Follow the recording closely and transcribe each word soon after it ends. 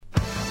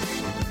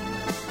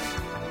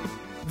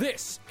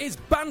This is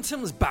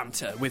Bantam's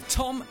Banter with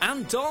Tom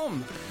and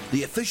Dom,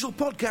 the official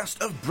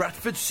podcast of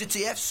Bradford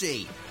City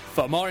FC.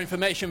 For more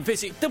information,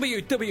 visit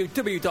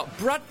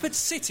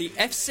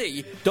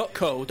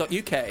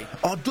www.bradfordcityfc.co.uk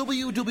or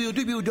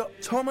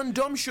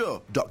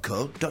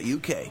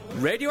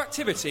www.tomanddomshow.co.uk.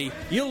 Radioactivity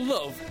you'll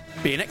love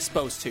being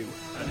exposed to.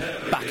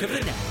 Back of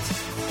the net.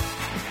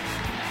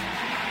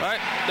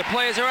 Right, the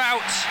players are out.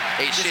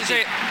 It's this City.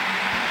 is it.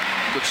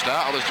 Good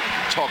start. I'll just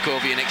talk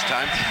over you next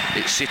time.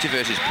 It's City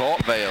versus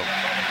Port Vale.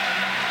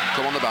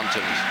 Come on, the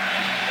Bantams.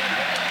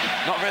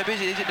 Not very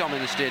busy, is it, Dom,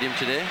 in the stadium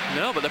today?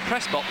 No, but the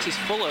press box is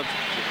full of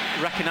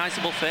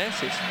recognisable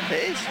faces.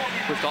 It is.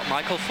 We've got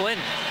Michael Flynn.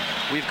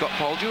 We've got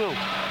Paul Jewell.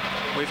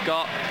 We've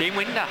got Dean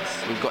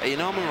Windass. We've got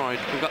Ian Ormonroyd.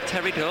 We've got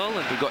Terry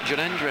Dolan. We've got John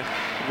Hendry.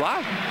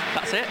 Wow,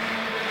 that's it.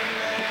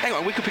 Hang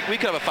on, we could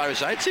have a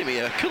five-a-side team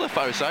here. A killer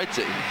five-a-side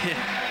team. Yeah.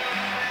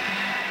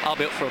 I'll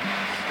be up front.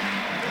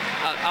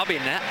 I'll be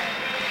in net.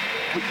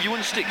 You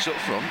and Sticks up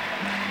front.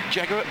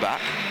 Jagger at back.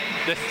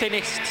 The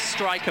thinnest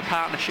striker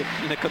partnership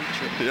in the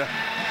country. Yeah.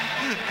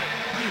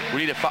 We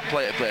need a fat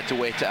player to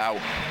wait it out.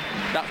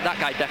 That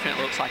guy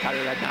definitely looks like Harry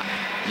Redknapp.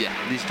 Yeah,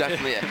 he's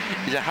definitely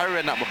he's a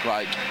Harry Redknapp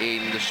look-like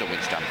in the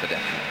sewing stand for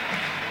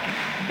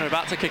definite. We're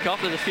about to kick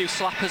off. There's a few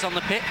slappers on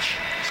the pitch.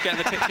 Just getting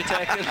the picture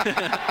taken.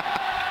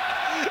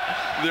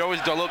 They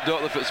always doll up,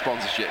 don't they, for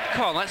sponsorship?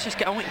 Come on, let's just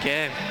get on with the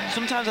game.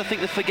 Sometimes I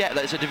think they forget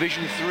that it's a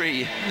Division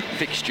 3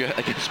 fixture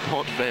against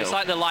Port Vale. It's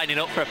like they're lining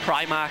up for a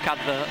Primark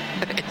advert.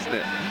 Isn't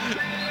it?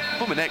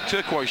 Oh, my neck,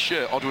 turquoise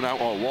shirt, odd one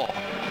out or what?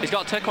 He's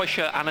got a turquoise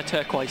shirt and a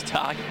turquoise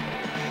tie.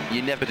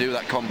 You never do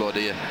that combo,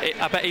 do you?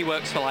 I bet he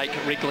works for like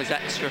Wrigley's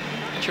Extra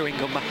chewing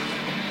gum.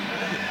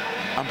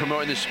 I'm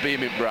promoting the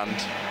Spearmint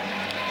brand.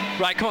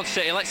 Right, come on,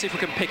 City, let's see if we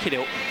can pick it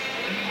up.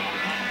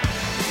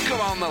 Come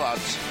on, the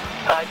lads.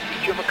 Hi, this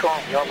is Joe McCall.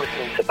 You're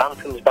listening to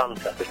Bantam's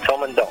Banter with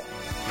Tom and Dom.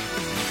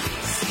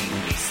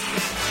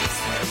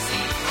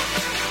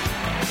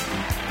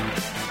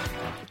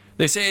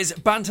 This is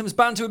Bantam's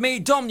Banter with me,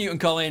 Dom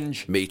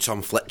Newton-Collins. Me,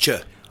 Tom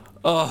Fletcher.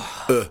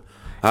 Oh,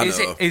 I is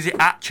know. it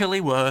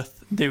actually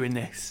worth doing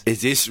this?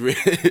 Is this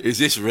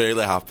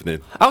really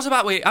happening? How's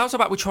about we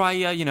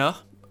try,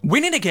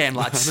 winning a game,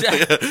 lads?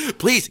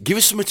 Please, give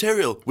us some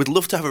material. We'd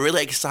love to have a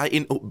really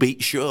exciting,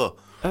 upbeat show.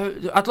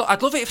 I'd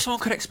love it if someone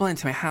could explain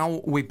to me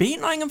how we beat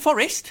Nottingham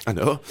Forest. I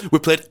know. We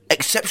played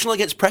exceptional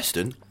against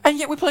Preston. And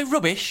yet we play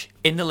rubbish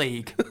in the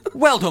league.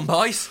 Well done,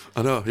 boys.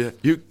 I know, yeah.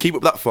 You keep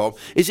up that form.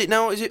 Is it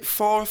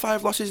 4 or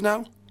 5 losses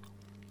now?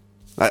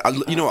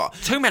 You know what?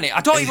 Too many. I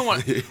don't even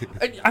want...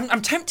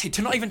 I'm tempted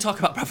to not even talk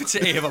about Bradford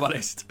City, if I'm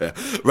honest. Yeah.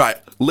 Right,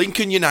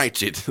 Lincoln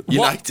United.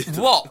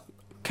 What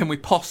can we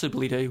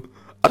possibly do?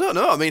 I don't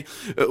know. I mean...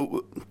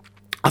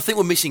 I think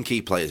we're missing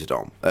key players,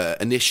 Dom.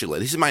 Initially,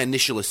 this is my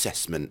initial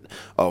assessment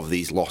of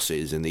these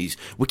losses, and we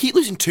keep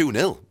losing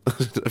 2-0.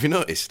 Have you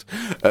noticed?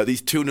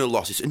 These 2-0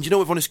 losses, and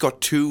we've only scored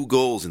 2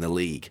 goals in the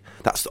league.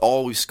 That's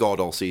all we've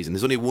scored all season.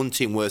 There's only one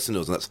team worse than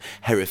us, and that's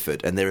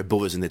Hereford, and they're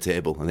above us in the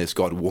table, and they've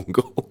scored 1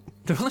 goal.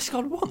 They've only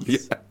scored once. Yeah,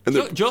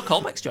 and Joe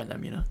Colbeck's joined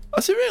them,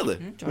 Is he really?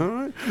 All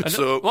right.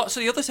 So, what's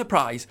the other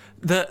surprise?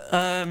 That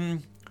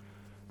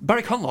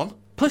Barry Conlon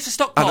plays for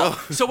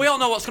Stockport. So we all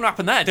know what's going to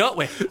happen there, don't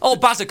we?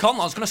 Old Bazza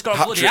Conlon's going to score a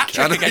bloody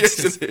hat-trick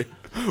against us.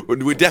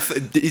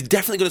 He's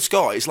definitely going to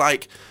score. It's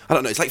like, I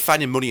don't know, it's like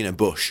finding money in a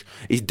bush.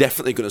 He's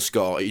definitely going to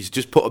score. He's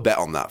just put a bet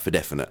on that for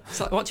definite. It's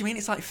like, what do you mean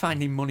it's like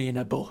finding money in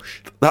a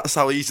bush? That's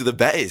how easy the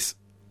bet is.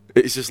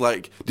 It's just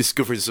like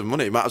discovering some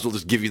money. Might as well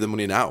just give you the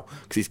money now,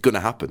 because it's going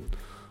to happen.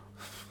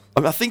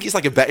 I think it's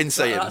like a betting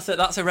saying.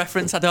 That's a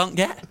reference I don't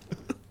get.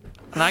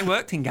 And I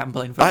worked in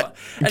gambling for a while.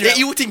 Get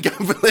you in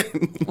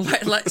gambling.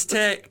 Let's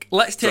take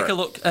a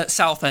look at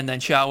Southend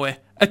then, shall we?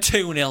 A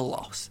 2-0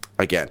 loss.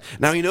 Again.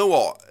 Now, you know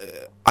what?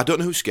 I don't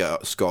know who scored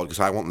because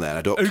I wasn't there and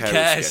I don't care who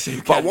cares?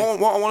 But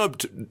what I want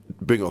to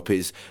bring up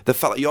is the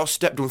fact that your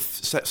stepson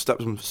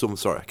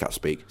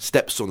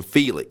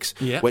Felix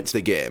went to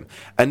the game.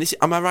 And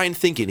am I right in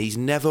thinking he's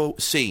never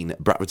seen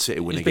Bradford City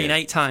win a game? He's been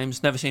 8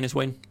 times, never seen us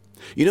win.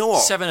 You know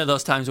what? 7 of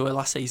those times were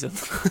last season.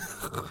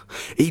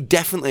 He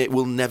definitely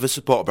will never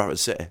support Bradford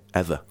City,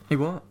 ever. He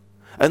won't.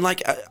 And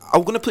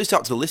I'm going to put this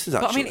out to the listeners,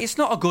 actually. But I mean, it's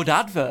not a good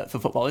advert for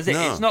football, is it?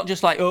 No. It's not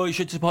just like, you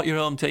should support your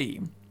home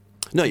team.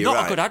 No, you're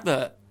right. Not a good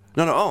advert.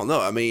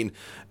 No. I mean,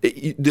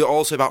 they're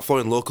also about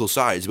following local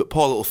sides, but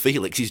poor little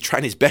Felix, he's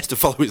trying his best to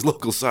follow his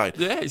local side.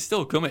 Yeah, it's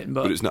still coming,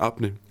 but it's not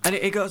happening. And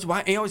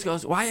he always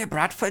goes, why are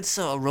Bradford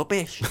so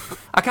rubbish?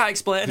 I can't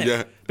explain it.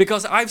 Yeah.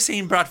 Because I've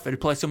seen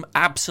Bradford play some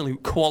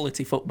absolute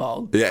quality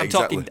football. Yeah, I'm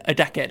talking a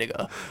decade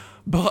ago.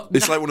 But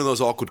it's like one of those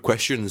awkward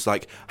questions,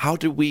 like, how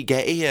did we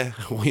get here?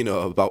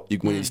 About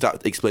when you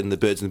start explaining the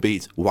birds and the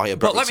bees, why are Bradford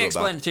so bad? But let me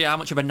explain to you how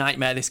much of a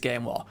nightmare this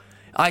game was.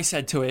 I was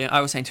saying to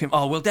him,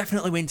 we'll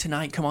definitely win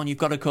tonight, come on, you've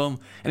got to come.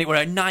 And it were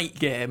a night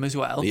game as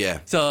well. Yeah.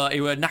 So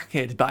he were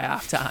knackered by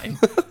half time.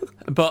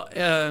 But,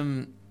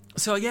 I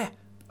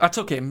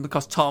took him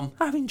because Tom,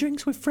 having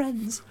drinks with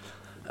friends.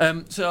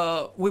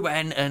 So we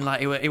went and like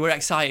we were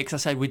excited because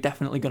I said we're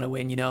definitely going to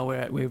win. You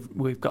know,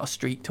 we've got a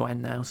streak to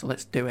end now, so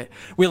let's do it.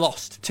 We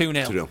lost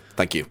 2-0. 2-0.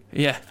 Thank you.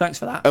 Yeah, thanks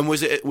for that. And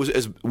was it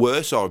as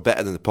worse or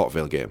better than the Port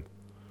Vale game?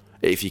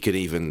 If you could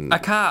even, I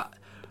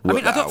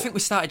don't think we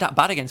started that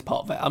bad against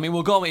Port Vale. I mean,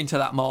 we'll go into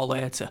that more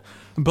later,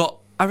 but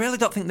I really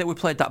don't think that we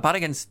played that bad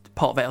against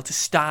Port Vale to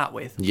start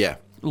with. Yeah,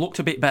 looked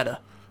a bit better.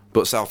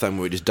 But Southend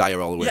were just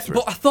dire all the way through.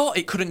 But I thought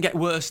it couldn't get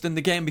worse than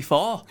the game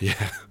before.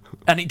 Yeah.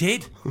 And it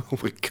did. Oh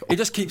my God. It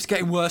just keeps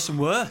getting worse and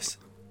worse.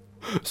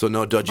 So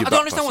no dodgy I don't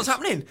understand what's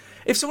happening.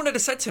 If someone had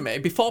said to me,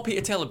 before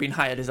Peter Taylor had been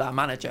hired as our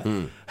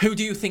manager, who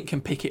do you think can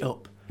pick it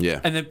up? Yeah.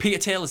 And then Peter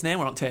Taylor's name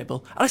were on the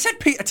table. And I said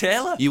Peter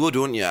Taylor. You would,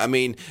 wouldn't you? I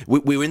mean,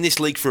 we're in this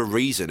league for a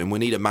reason, and we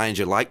need a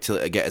manager like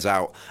Taylor to get us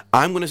out.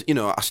 I'm going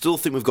to, I still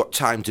think we've got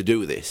time to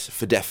do this,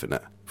 for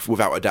definite,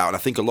 without a doubt. And I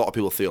think a lot of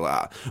people feel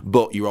that.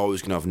 But you're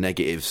always going to have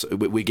negatives.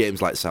 With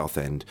games like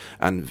Southend,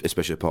 and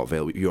especially Port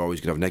Vale, you're always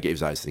going to have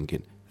negatives eyes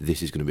thinking,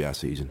 this is going to be our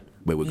season,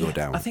 where we'll go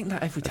down. I think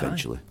that every time.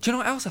 Eventually. Do you know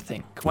what else I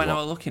think when I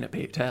was looking at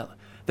Peter Taylor?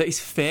 That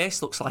his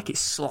face looks like it's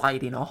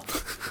sliding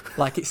off.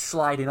 Like it's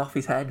sliding off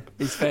his head.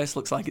 His face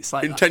looks like it's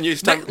sliding. In 10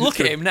 years' time.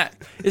 Look at him now.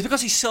 It's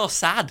because he's so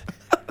sad.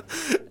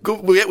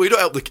 We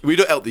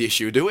don't help the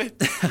issue, do we?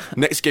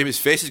 Next game, his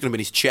face is going to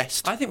be in his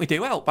chest. I think we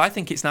do help. I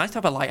think it's nice to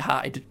have a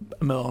light-hearted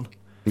moan.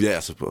 Yeah, I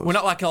suppose. We're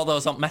not like all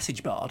those on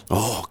message board.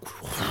 Oh.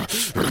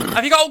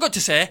 Have you got all good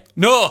to say?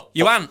 No,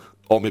 you ain't.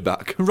 On me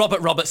back. Robert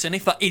Robertson,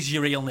 if that is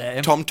your real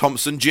name. Tom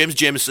Thompson, James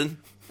Jameson.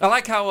 I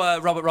like how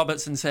Robert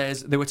Robertson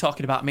says they were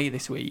talking about me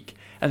this week,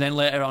 and then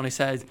later on he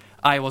said,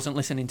 I wasn't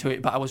listening to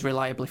it, but I was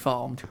reliably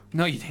formed.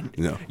 No, you didn't.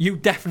 No. You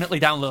definitely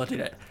downloaded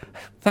it.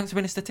 Thanks for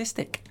being a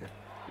statistic.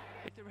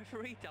 Is the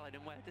referee telling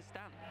him where to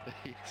stand?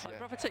 Like,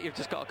 Robert, you've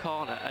just got a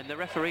corner, and the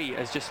referee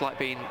has just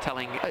been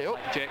telling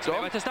Jake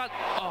where to stand.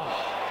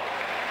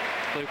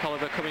 Oh, Luke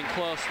Oliver coming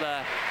close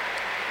there.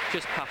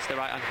 Just past the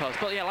right-hand post.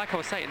 But yeah, like I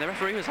was saying, the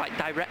referee was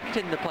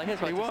directing the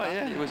players where to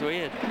stand. It was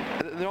weird.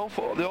 They're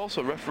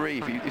also referee.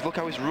 If you look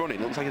how he's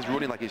running, it looks like he's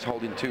running like he's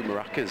holding two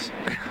maracas.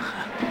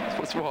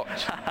 Let's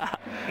watch.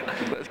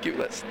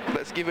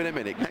 Let's give it a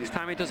minute. Next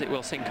time he does it,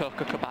 we'll sing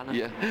Coca-Cabana.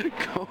 Yeah,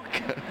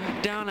 Coca.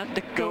 Down at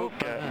the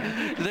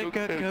Coca. The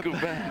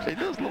Coca-Cabana. It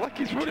does look like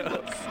he's running.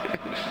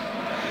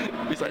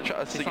 He's like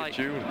trying to sing a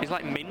tune. He's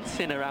like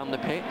mincing around the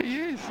pitch. He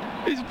is.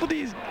 He's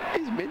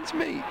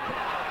mincemeat.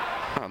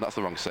 Oh, that's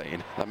the wrong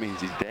saying. That means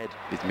he's dead.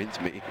 He's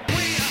mincemeat.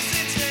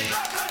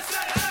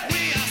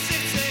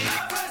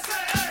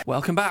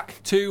 Welcome back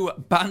to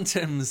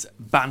Bantam's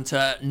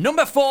Banter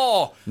number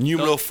 4.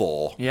 Numero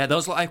 4. Yeah,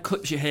 those live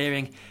clips you're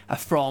hearing are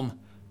from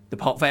the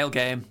Port Vale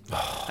game.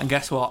 And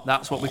guess what?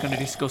 That's what we're going to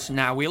discuss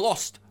now. We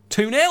lost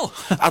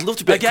 2-0. I'd love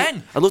to be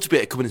again. I'd love to be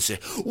able to come in and say,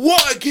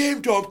 what a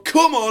game, Dom.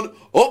 Come on,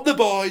 up the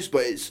boys.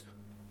 But it's,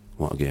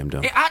 what a game,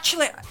 Dom. It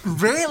actually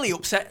really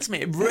upsets me.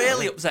 It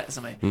really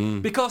upsets me.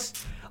 Because...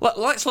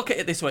 let's look at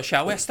it this way,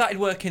 shall we? I started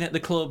working at the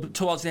club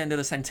towards the end of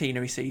the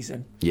centenary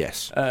season.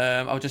 Yes.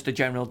 I was just a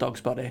general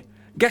dog's body.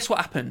 Guess what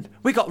happened?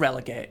 We got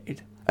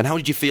relegated. And how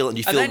did you feel? And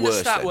you feel worse? And then I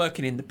start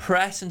working in the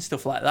press and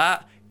stuff like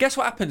that. Guess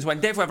what happens when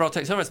Dave Weatherall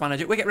takes over as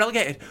manager? We get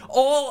relegated.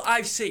 All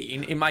I've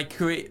seen in my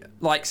career,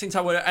 like since I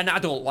was an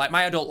adult, like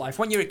my adult life,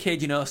 when you're a kid,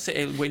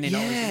 City winning,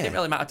 all this, it didn't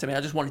really matter to me. I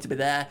just wanted to be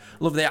there,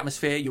 love the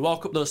atmosphere. You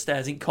walk up those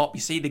stairs in Cop,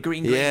 you see the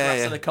green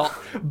grass of the Cop.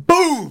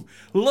 Boom!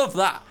 Love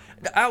that.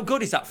 How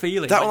good is that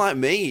feeling? That was like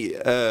me.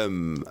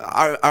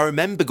 I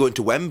remember going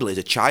to Wembley as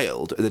a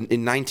child in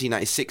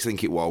 1996, I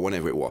think it was,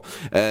 whenever it was.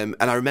 And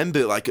I remember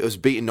it was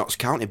beating Notts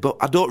County, but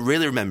I don't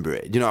really remember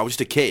it. I was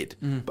just a kid.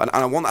 And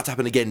I want that to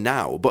happen again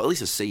now, but at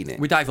least I've seen it.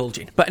 We're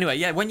divulging. But anyway,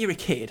 yeah, when you're a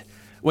kid,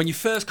 when you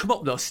first come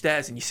up those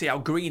stairs and you see how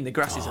green the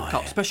grass is at the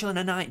top, especially in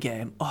a night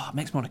game, it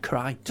makes me want to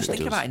cry. Just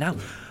think about it now.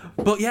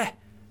 But yeah,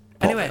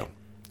 anyway...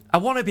 I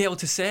want to be able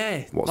to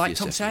say, like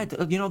Tom said,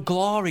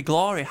 glory,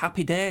 glory,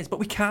 happy days, but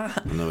we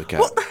can't. No, we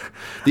can't.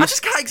 I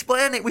just can't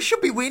explain it. We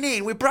should be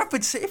winning. We're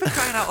Bradford City for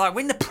crying out loud.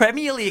 Win the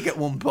Premier League at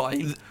one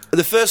point.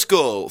 The first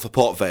goal for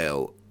Port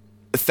Vale,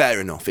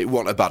 fair enough. It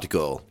wasn't a bad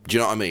goal. Do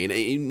you know what I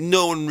mean?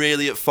 No one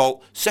really at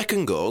fault.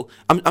 Second goal,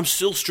 I'm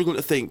still struggling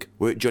to think,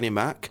 were it Johnny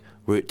Mack?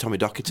 Were it Tommy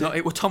Docherty? No,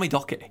 it was Tommy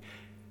Docherty.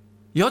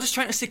 You're just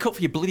trying to stick up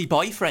for your bloody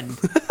boyfriend.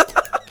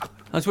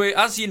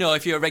 As you know,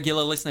 if you're a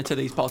regular listener to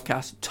these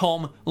podcasts,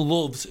 Tom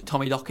loves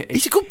Tommy Docherty.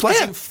 He's a good player.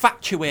 He's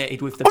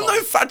infatuated with the I'm not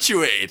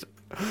infatuated.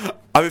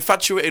 I'm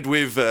infatuated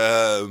with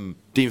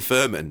Dean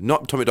Furman,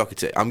 not Tommy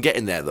Docherty. I'm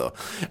getting there, though.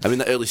 I'm in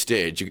that early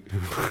stage.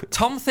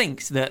 Tom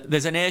thinks that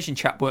there's an Asian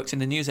chap works in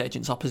the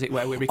newsagents opposite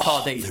where we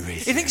record these. There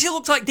is, he thinks he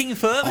looks like Dean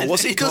Furman.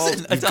 What's he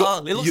doesn't at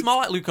all. He looks more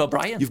like Luke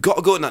O'Brien. You've got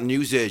to go in that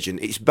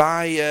newsagent. It's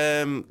by,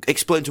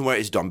 explain to him where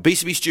it is, Dom.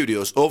 BCB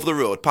Studios, over the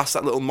road, past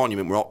that little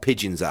monument where all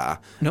pigeons are.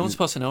 No one's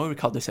supposed to know we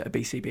record this at a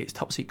BCB. It's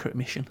top secret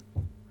mission.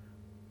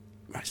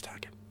 Right, start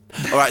again.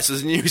 All right, so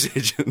there's a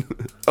newsagent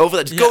over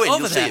there. Just go in,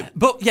 you'll see him.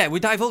 But yeah, we're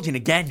divulging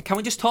again. Can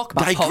we just talk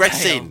about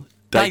digressing?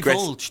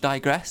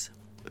 Digress.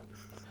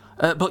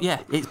 But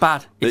yeah, it's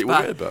bad. It's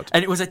bad. Really bad.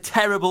 And it was a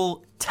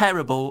terrible,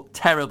 terrible,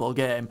 terrible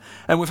game.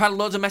 And we've had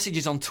loads of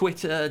messages on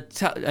Twitter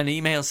and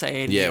email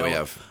saying, Yeah, we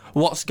have.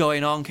 What's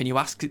going on? Can you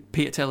ask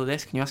Peter Taylor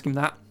this? Can you ask him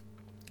that?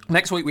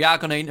 Next week we are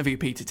going to interview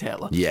Peter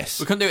Taylor. Yes.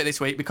 We couldn't do it this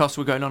week because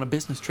we're going on a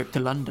business trip to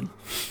London.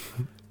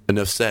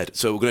 Enough said.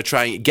 So we're going to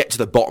try and get to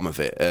the bottom of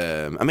it.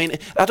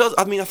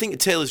 I think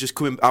Taylor's just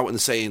coming out and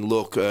saying,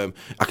 look, I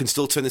can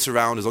still turn this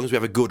around as long as we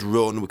have a good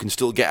run. We can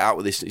still get out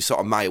with this sort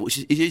of mile,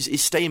 which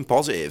is staying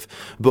positive.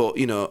 But,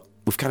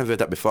 we've kind of heard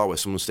that before where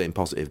someone's staying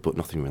positive, but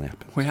nothing really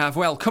happened. We have.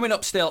 Well, coming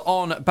up still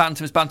on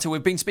Bantam's Banter,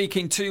 we've been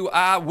speaking to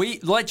our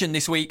legend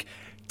this week,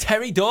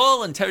 Terry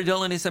Dolan. Terry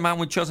Dolan is the man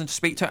we've chosen to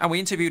speak to, and we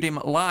interviewed him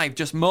live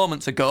just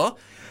moments ago.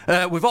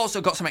 We've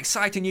also got some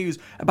exciting news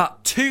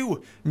about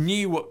 2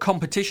 new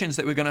competitions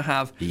that we're going to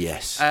have.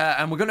 Yes.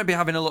 And we're going to be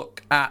having a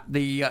look at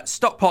the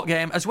Stockport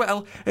game as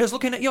well as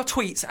looking at your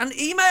tweets and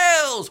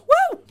emails.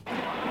 Woo!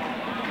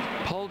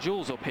 Paul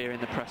Jules up here in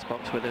the press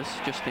box with us,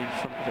 just in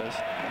front of us.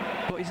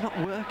 But he's not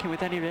working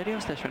with any radio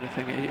station or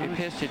anything. He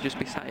appears to just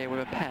be sat here with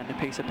a pen, a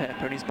piece of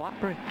paper, and his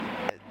BlackBerry.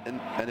 And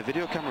a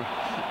video camera.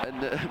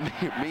 And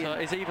so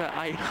he's either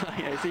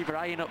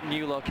eyeing up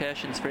new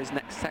locations for his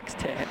next sex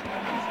tape,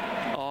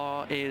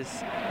 or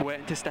is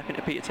waiting to step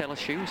into Peter Taylor's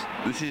shoes.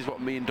 This is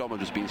what me and Dom have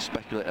just been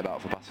speculating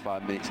about for the past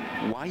 5 minutes.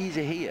 Why is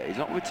he here? He's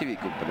not with a TV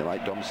company,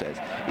 like Dom says.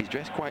 He's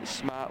dressed quite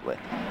smartly.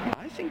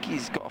 I think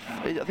he's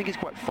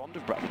quite fond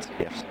of Bradford.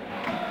 Yes.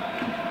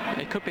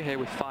 He could be here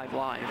with 5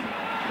 Live.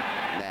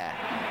 Nah.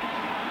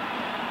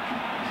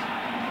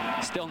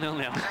 Still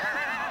 0-0.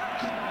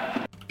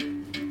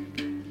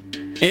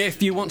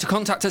 If you want to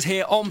contact us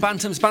here on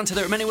Bantam's Banter,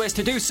 there are many ways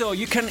to do so.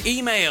 You can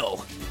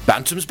email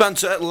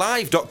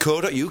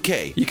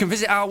bantamsbanter@live.co.uk. You can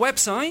visit our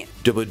website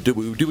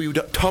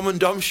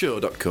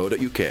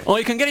www.tomanddomshow.co.uk. or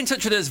you can get in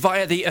touch with us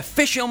via the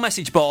official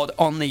message board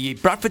on the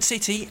Bradford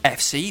City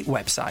FC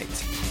website.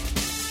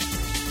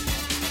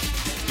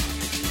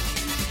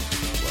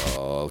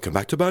 Welcome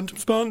back to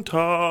Bantam's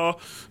Banter,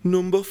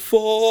 number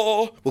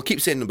 4. We'll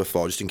keep saying number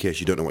 4 just in case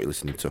you don't know what you're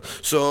listening to.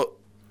 So,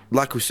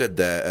 like we said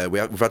there,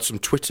 we've had some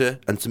Twitter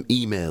and some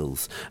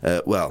emails.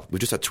 We've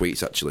just had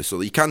tweets, actually.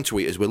 So you can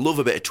tweet us. We love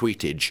a bit of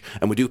tweetage,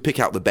 and we do pick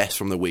out the best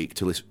from the week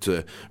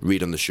to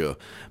read on the show.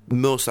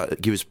 Most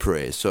that give us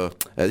praise. So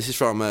this is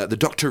from the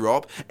Dr.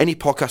 Rob. Any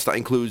podcast that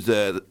includes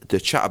the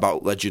chat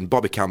about legend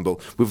Bobby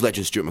Campbell with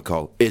legend Stuart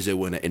McCall is a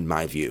winner, in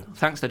my view.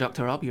 Thanks to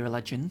Dr. Rob. You're a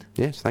legend.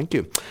 Yes, thank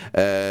you.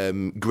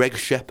 Greg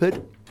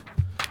Shepherd.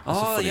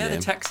 Oh, yeah, name.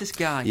 the Texas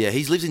guy. Yeah,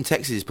 he lives in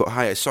Texas. He's put,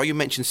 hi, I saw you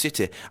mention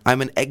City. I'm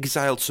an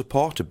exiled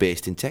supporter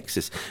based in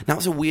Texas. Now,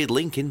 that's a weird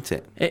link, isn't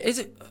it? Is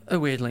it a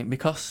weird link?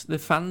 Because the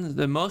fans,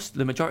 the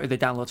majority of the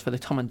downloads for the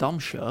Tom and Dom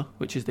show,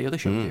 which is the other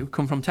show we do,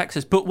 come from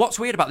Texas. But what's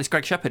weird about this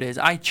Greg Shepherd is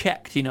I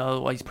checked,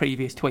 his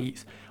previous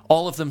tweets.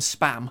 All of them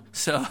spam,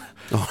 so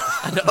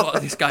I don't know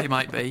what this guy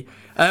might be.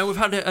 We've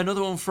had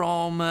another one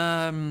from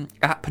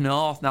App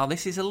North. Now,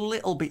 this is a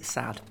little bit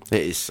sad.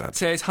 It is sad. It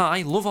says,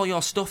 hi, love all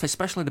your stuff,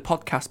 especially the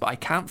podcast, but I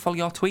can't follow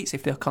your tweets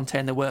if they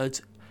contain the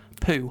words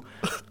poo.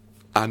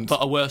 But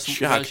a worse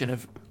version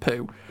of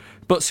poo.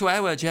 But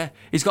swear words, yeah.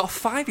 He's got a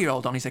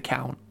 5-year-old on his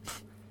account.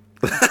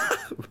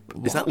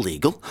 Is that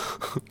legal?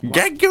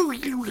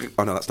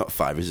 Oh, no, that's not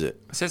 5, is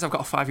it? It says I've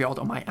got a 5-year-old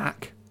on my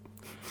ack.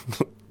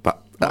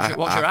 But,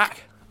 What's your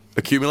ack?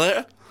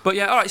 Accumulator? But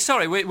yeah, all right,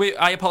 sorry,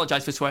 I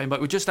apologise for swearing,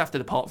 but we're just after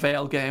the Port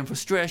Vale game.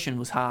 Frustration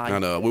was high. I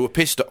know, we were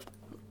pissed off.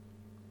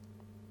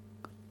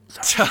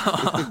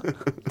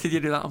 Did you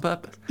do that on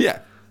purpose? Yeah.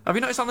 Have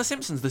you noticed on The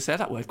Simpsons they say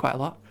that word quite a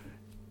lot?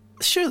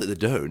 Surely they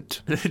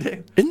don't. They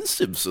do. In The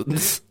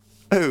Simpsons?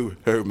 Oh,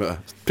 Homer,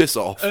 piss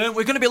off. We're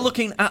going to be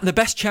looking at the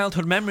best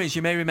childhood memories.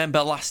 You may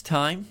remember last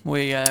time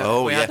we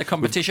had the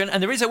competition,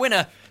 and there is a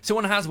winner.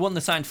 Someone has won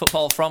the signed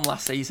football from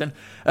last season.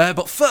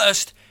 But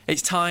first,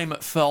 it's time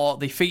for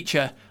the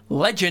feature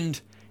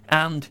Legend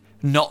and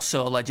Not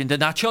So Legend.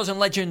 And our chosen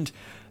legend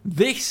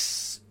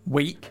this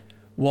week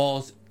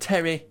was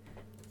Terry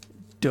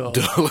Dolan.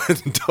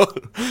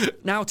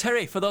 Now,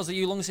 Terry, for those of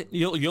you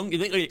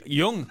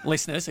young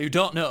listeners who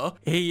don't know,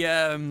 he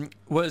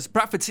was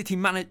Bradford City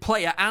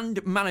player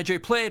and manager. He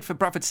played for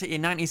Bradford City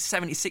in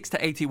 1976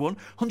 to 81,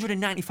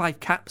 195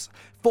 caps,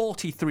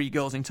 43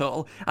 goals in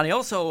total, and he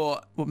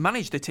also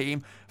managed the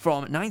team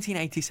from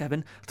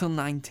 1987 till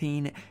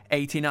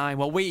 1989.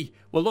 Well, we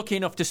were lucky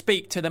enough to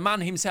speak to the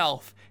man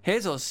himself.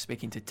 Here's us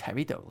speaking to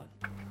Terry Dolan.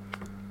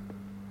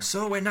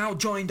 So we're now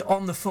joined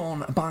on the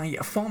phone by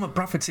a former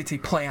Bradford City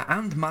player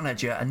and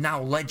manager and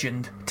now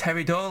legend,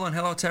 Terry Dolan.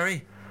 Hello,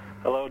 Terry.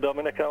 Hello,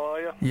 Dominic. How are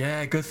you?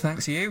 Yeah, good.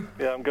 Thanks. You?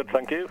 Yeah, I'm good.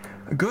 Thank you.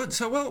 Good.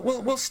 So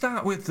we'll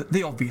start with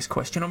the obvious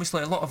question.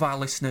 Obviously, a lot of our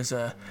listeners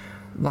are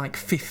like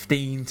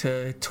 15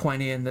 to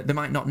 20, and they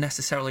might not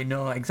necessarily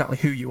know exactly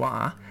who you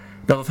are.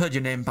 They'll have heard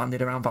your name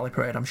bandied around Valley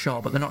Parade, I'm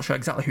sure, but they're not sure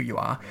exactly who you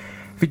are.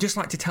 If you'd just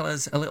like to tell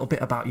us a little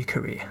bit about your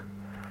career.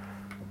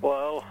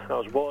 Well, I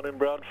was born in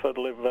Bradford,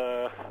 lived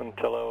there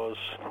until I was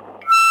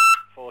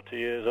 40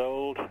 years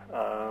old.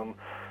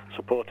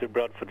 Supported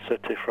Bradford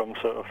City from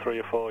sort of 3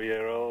 or 4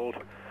 year old.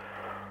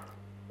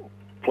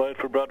 played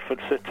for Bradford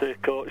City,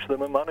 coached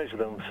them and managed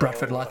them. So,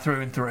 Bradford lad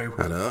through and through.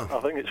 I know. I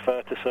think it's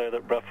fair to say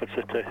that Bradford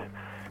City,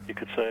 you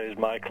could say, is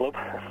my club.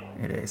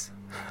 It is.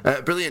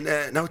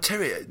 Brilliant. Now,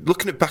 Terry,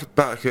 looking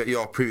back at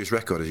your previous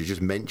record, as you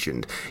just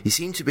mentioned, you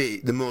seem to be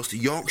the most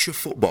Yorkshire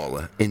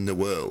footballer in the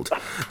world.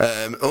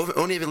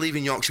 Only ever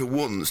leaving Yorkshire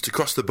once to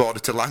cross the border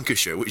to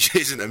Lancashire, which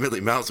isn't a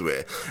million miles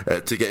away,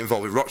 to get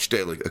involved with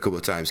Rochdale a couple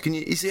of times.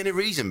 Is there any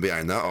reason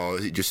behind that, or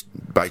is it just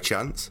by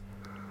chance?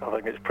 I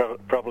think it's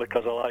probably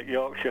because I like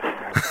Yorkshire.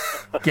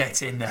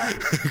 Get in there.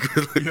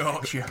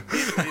 Yorkshire.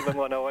 Even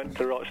when I went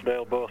to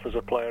Rochdale, both as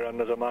a player and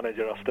as a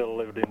manager, I still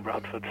lived in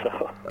Bradford.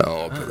 So.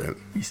 Oh, brilliant.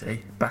 You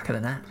see, back of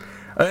the net.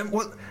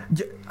 Well,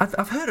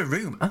 I've heard a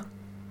rumour,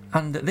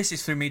 and this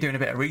is through me doing a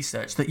bit of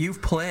research, that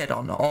you've played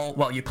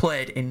you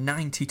played in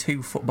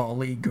 92 Football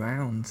League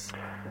grounds.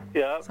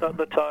 Yeah, at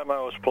the time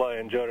I was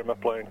playing, during my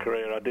playing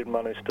career, I did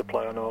manage to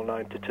play on all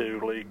 92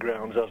 league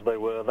grounds as they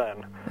were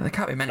then. There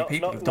can't be many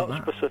people who've done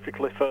that. Not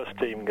specifically first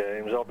team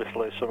games,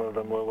 obviously some of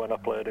them were when I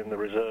played in the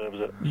reserves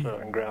at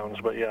certain grounds,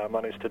 but yeah, I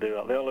managed to do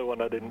that. The only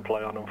one I didn't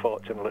play on,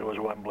 unfortunately, was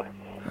Wembley.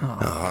 Oh,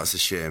 that's a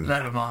shame.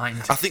 Never mind.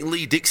 I think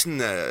Lee Dixon,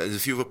 there's a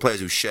few other players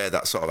who share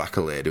that sort of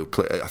accolade.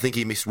 I think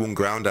he missed one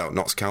ground out,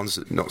 Notts County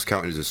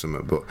or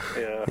something. But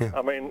yeah.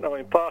 I mean,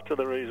 part of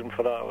the reason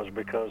for that was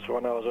because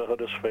when I was at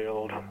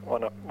Huddersfield,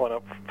 when I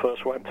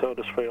first went to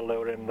Huddersfield, they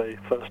were in the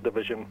First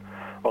Division,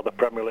 or the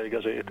Premier League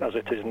as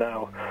it is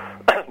now.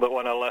 But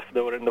when I left,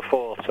 they were in the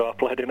Fourth, so I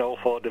played in all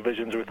 4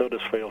 divisions with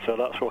Huddersfield. So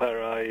that's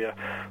where I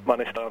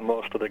managed on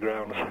most of the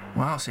grounds.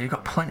 Wow, so you've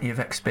got plenty of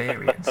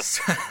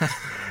experience.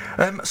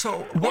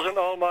 It wasn't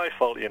all my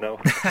fault, you know.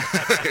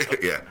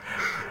 yeah.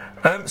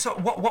 So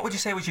what would you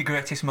say was your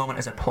greatest moment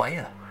as a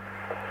player?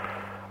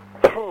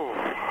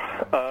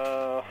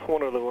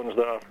 One of the ones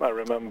that I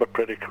remember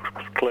pretty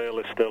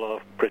clearly still,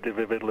 or pretty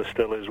vividly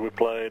still, is we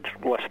played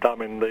West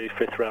Ham in the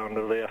 5th round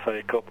of the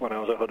FA Cup when I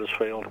was at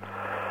Huddersfield,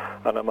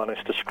 and I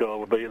managed to score.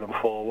 We beat them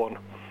 4-1,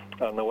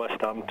 and the West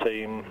Ham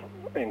team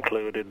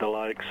included the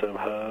likes of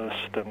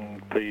Hurst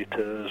and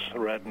Peters,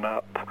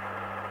 Redknapp,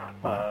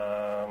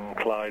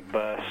 Clyde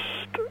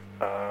Best.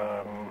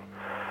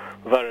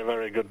 Very,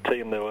 very good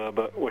team they were,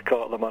 but we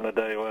caught them on a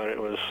day where it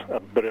was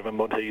a bit of a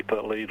mud heap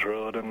at Leeds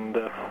Road, and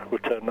we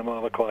turned them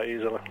over quite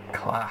easily.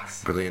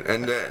 Class. Brilliant.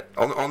 And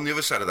on the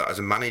other side of that, as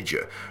a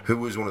manager, who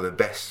was one of the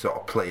best sort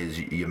of players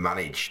you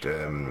managed?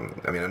 I mean,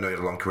 I know you had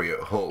a long career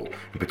at Hull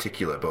in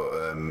particular, but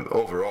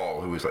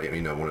overall, who was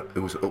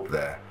who was up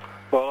there?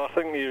 Well, I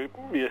think you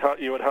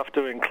would have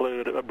to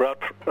include,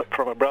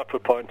 from a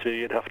Bradford point of view,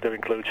 you'd have to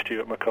include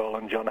Stuart McCall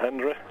and John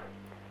Hendry.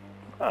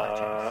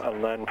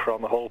 And then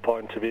from a Hull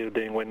point of view,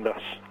 Dean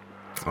Windass.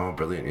 Oh,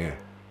 brilliant, yeah.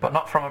 But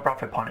not from a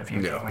Bradford point of view.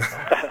 No.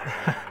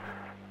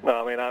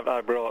 No, I mean,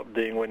 I brought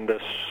Dean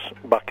Windass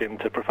back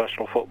into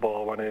professional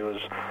football when he was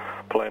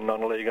playing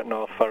non-league at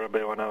North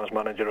Ferriby when I was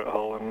manager at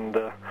Hull, and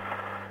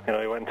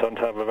he went on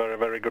to have a very,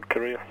 very good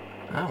career.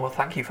 Oh, well,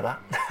 thank you for that.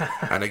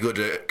 And a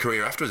good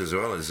career afterwards as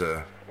well, as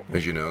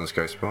you know, on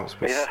Sky Sports.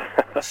 But...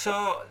 Yeah.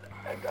 So,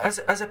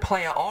 as a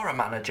player or a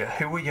manager,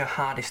 who were your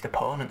hardest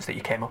opponents that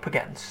you came up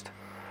against?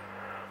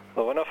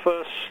 Well, when I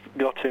first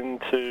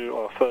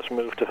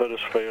moved to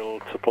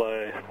Huddersfield to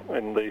play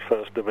in the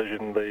First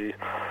Division, the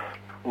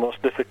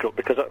most difficult,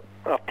 because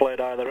I played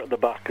either at the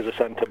back as a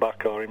centre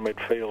back or in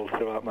midfield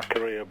throughout my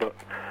career, but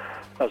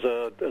as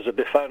a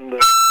defender,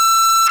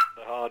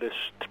 the hardest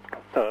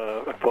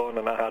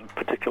opponent I had,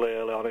 particularly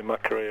early on in my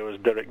career, was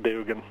Derek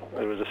Dugan,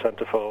 who was a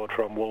centre forward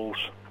from Wolves,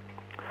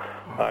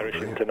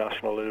 Irish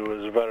international, who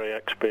was very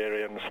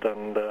experienced,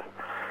 and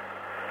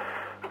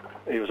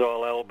he was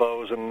all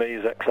elbows and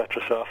knees,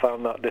 etc., so I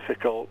found that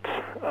difficult.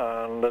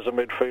 And as a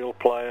midfield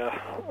player,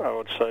 I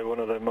would say one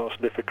of the most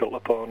difficult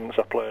opponents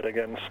I played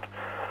against,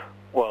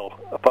 well,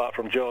 apart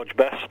from George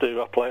Best,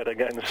 who I played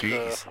against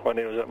when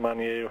he was at Man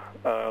U,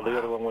 the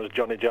other one was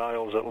Johnny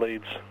Giles at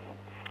Leeds.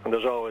 And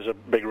there's always a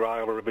big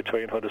rivalry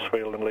between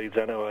Huddersfield and Leeds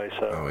anyway,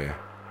 so... Oh, yeah.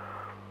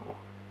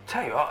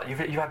 Tell you what, you've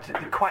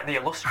had quite the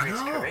illustrious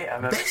career.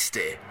 I'm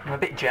a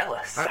bit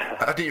jealous.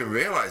 I didn't even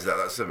realise that.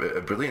 That's a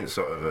brilliant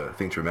sort of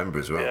thing to remember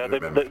as well. Yeah,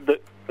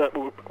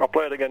 I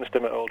played against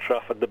him at Old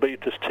Trafford. They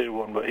beat us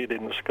 2-1, but he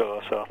didn't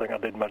score, so I think I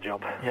did my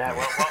job. Yeah,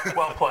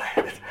 well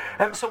played.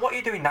 So what are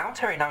you doing now,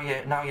 Terry? Now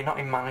you're not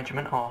in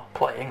management or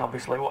playing,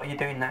 obviously. What are you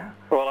doing now?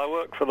 Well, I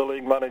work for the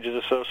League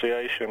Managers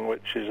Association,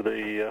 which is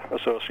the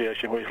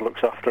association which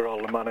looks after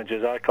all the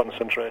managers. I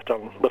concentrate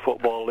on the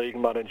Football League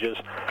managers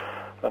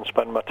and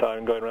spend my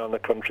time going around the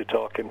country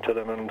talking to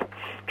them and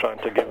trying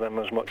to give them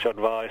as much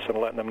advice and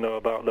letting them know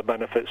about the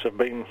benefits of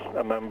being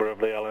a member of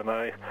the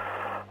LMA.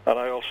 And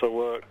I also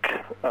work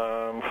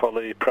for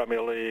the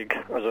Premier League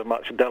as a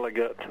match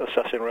delegate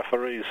assessing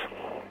referees.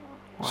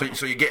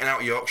 So you're getting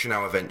out of Yorkshire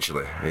now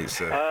eventually?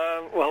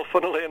 Well,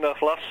 funnily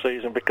enough, last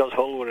season, because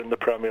Hull were in the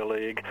Premier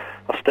League,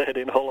 I stayed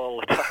in Hull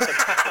all the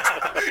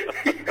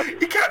time.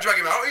 You can't drag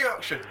him out of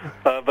Yorkshire.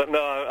 But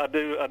no, I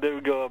do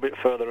go a bit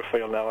further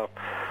afield now.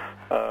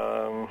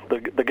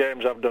 The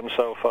games I've done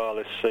so far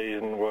this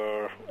season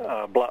were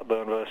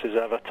Blackburn versus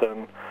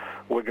Everton,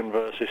 Wigan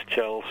versus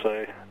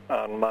Chelsea,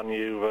 and Man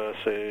U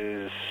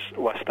versus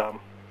West Ham.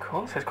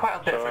 Cool, so it's quite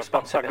a bit of So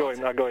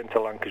responsibility. I go into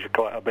Lancashire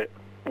quite a bit.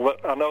 Well,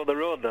 I know the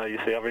road there, you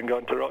see, having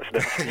gone to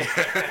Rochdale.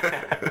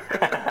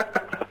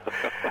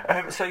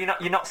 So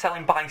you're not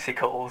selling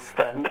bicycles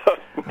then?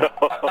 No.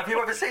 Have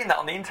you ever seen that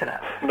on the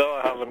internet? No,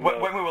 I haven't. No.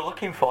 When we were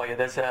looking for you,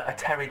 there's a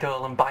Terry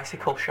Dolan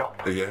bicycle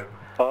shop. Yeah.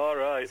 All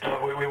right.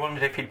 So we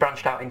wondered if you'd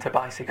branched out into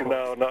bicycles.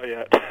 No, not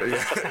yet.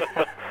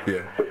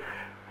 Yeah.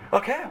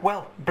 Okay,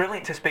 well,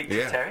 brilliant to speak to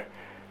you, Yeah. Terry.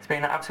 It's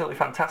been absolutely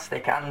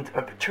fantastic and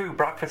a true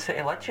Bradford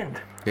City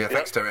legend. Yeah,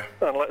 thanks, Terry.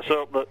 And let's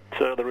hope that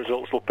the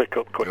results will pick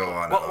up quickly. Oh,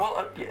 I know.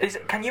 Well,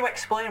 can you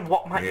explain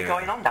what might be Yeah.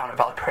 going on down at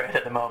Valley Parade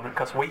at the moment?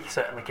 Because we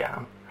certainly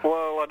can.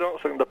 Well, I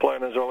don't think they're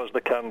playing as well as they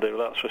can do,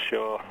 that's for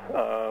sure.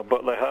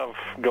 But they have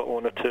got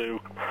one or two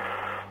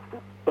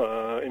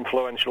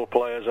influential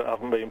players that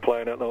haven't been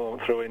playing at the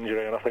moment through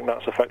injury, and I think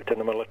that's affecting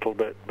them a little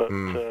bit. But,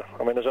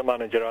 I mean, as a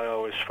manager, I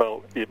always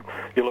felt you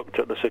looked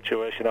at the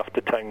situation after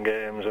 10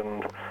 games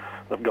and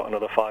they've got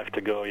another 5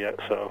 to go yet,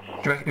 so...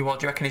 Do you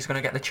reckon he's going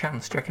to get the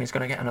chance? Do you reckon he's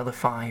going to get another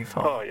 5?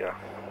 Or... Oh, yeah.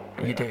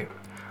 You do?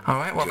 All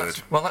right, well, Good.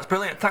 that's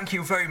brilliant. Thank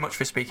you very much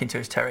for speaking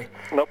to us, Terry.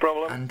 No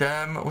problem.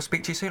 And we'll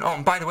speak to you soon. Oh,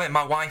 and by the way,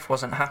 my wife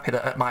wasn't happy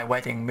that at my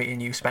wedding, me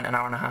and you spent an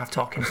hour and a half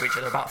talking to each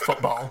other about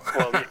football.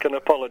 Well, you can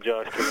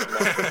apologise to them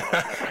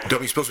now.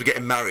 Dom, you're supposed to be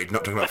getting married,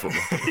 not talking about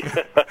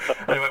football.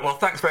 Anyway, well,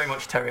 thanks very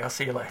much, Terry. I'll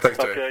see you later. Thanks,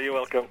 Terry. Okay, you're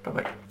welcome.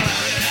 Bye-bye.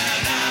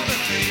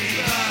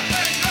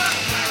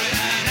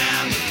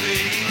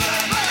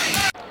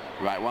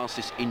 Right, whilst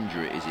this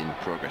injury is in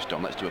progress,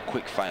 Dom, let's do a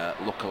quick fire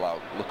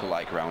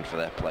look-alike round for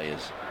their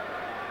players.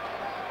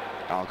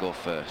 I'll go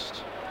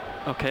first.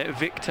 Okay,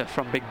 Victor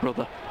from Big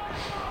Brother.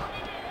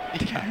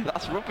 Yeah,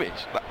 that's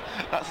rubbish.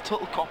 That's a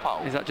total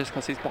cop-out. Is that just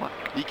because he's black?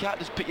 You can't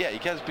just pick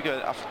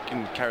an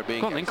African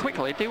Caribbean. Go on then, guy.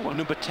 quickly, do one.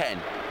 Number 10,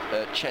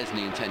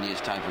 Chesney in 10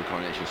 years' time from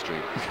Coronation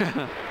Street.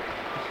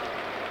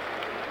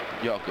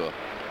 Your go.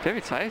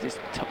 David Sayers is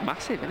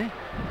massive, isn't he?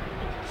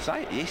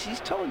 Yes, he's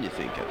taller than you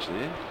think, actually.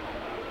 Yeah?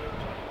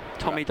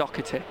 Tommy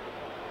Docherty,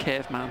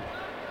 caveman.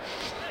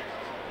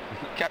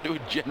 Can't do a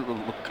general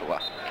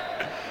look-alike.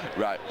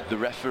 Right, the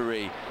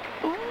referee.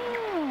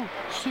 Ooh,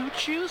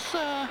 suits you,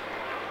 sir.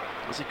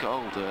 What's he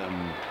called?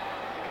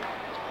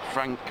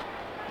 Frank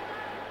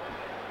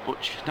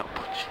Butch. Not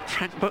Butch.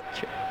 Frank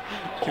Butcher.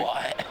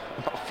 What?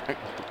 Not Frank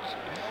Butch.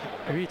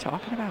 Who are you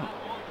talking about?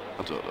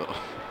 I don't know.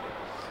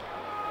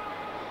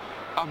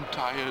 I'm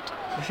tired.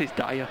 This is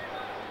Dyer.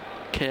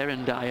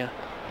 Kieran Dyer.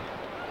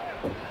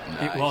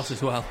 Nice. It was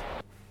as well.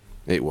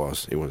 It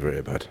was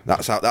very bad.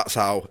 That's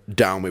how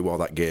down we were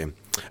that game.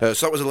 So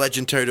that was a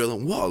legend, Terry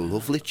Dolan. What a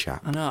lovely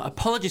chap. I know.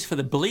 Apologies for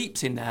the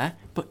bleeps in there,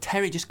 but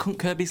Terry just couldn't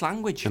curb his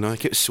language. I know, he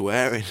kept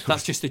swearing.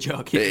 That's just a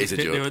joke. It is a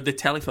joke. The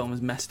telephone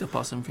was messed up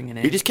or something in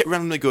it. He just kept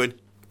randomly going,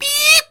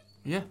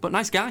 Yeah, but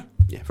nice guy.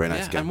 yeah, very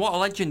nice guy. And what a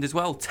legend as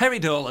well. Terry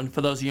Dolan,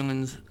 for those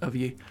young'uns of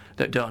you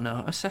that don't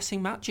know,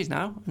 assessing matches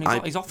now.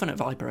 And he's often at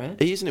Valley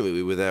Parade. He isn't it?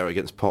 We were there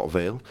against Port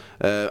Vale.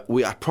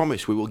 I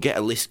promise we will get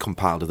a list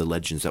compiled of the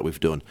legends that we've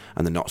done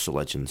and the not so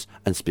legends.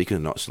 And speaking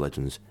of not so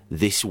legends,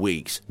 this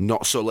week's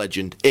not so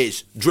legend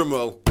is,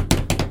 drumroll,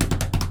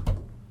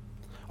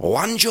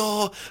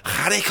 Wanjo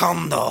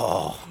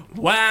Harikondo.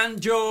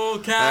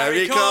 Wanjo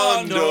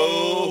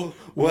Carikondo.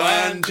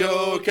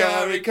 Wanjo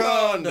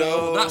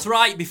Carikondo. That's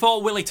right,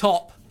 before Willie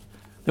Top,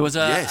 there was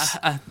Yes.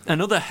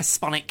 another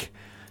Hispanic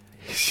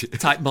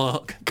type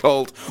bloke.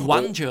 Called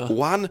Wanjo.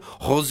 Juan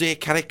Jose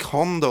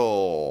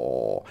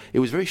Carikondo. It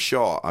was very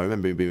short. I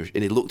remember him being,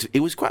 and he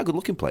was quite a good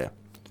looking player.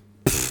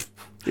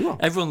 He was.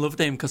 Everyone loved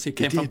him because he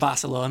came from did.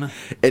 Barcelona.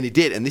 And he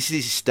did, and this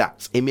is his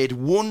stats. He made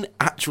one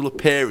actual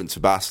appearance for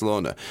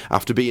Barcelona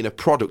after being a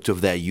product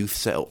of their youth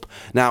setup.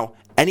 Now,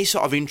 any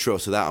sort of intro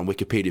to that on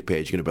Wikipedia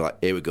page, you're going to be like,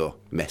 here we go,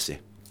 Messi.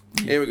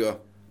 Here we go,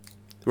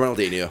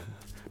 Ronaldinho.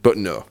 But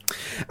no.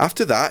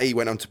 After that, he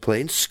went on to play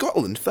in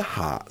Scotland for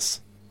Hearts.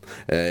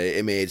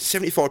 He made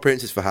 74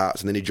 appearances for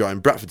Hearts, and then he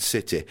joined Bradford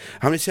City.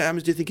 How many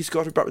times do you think he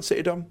scored for Bradford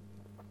City, Dom?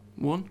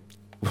 One.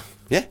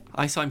 Yeah?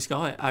 I saw him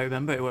score it. I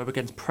remember it. We were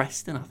against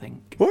Preston, I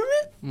think. Were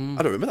it? I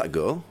don't remember that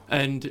goal.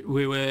 And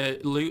we were,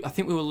 I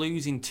think we were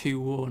losing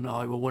 2-1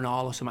 or we were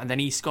 1-1 or something. And then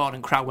he scored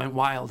and crowd went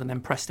wild. And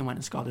then Preston went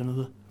and scored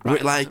another. Right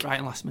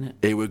in last minute.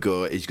 Here we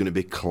go. He's going to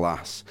be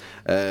class.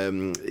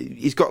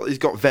 He's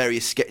got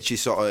various sketchy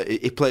sort of.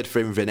 He played for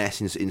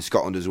Inverness in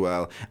Scotland as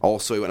well.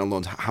 Also, he went on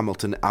loan to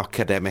Hamilton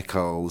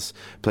Academicals.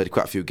 Played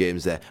quite a few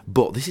games there.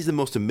 But this is the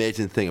most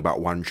amazing thing about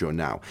Wanjo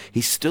now.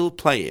 He's still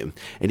playing,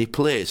 and he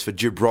plays for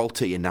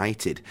Gibraltar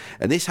United.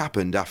 And this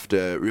happened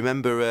after.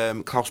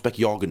 Remember Klaus Beck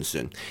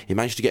Jorgensen? He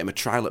managed to get him a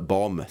trial at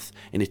Bournemouth.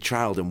 And he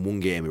trialled in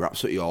one game. He was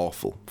absolutely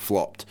awful.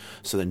 Flopped.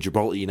 So then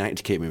Gibraltar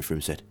United came in for him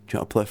and said, "Do you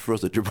want to play for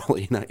us at Gibraltar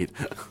United?"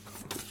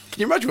 Can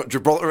you imagine what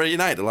Gibraltar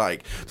United are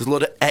like? There's a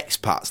load of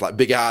expats, like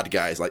big hard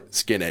guys, like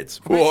skinheads.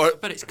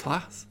 What? But it's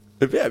class.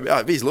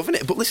 Yeah, he's loving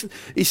it. But listen,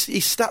 his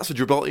stats for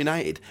Gibraltar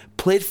United: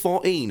 played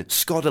 14,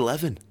 scored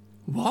 11.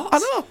 What? I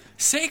know.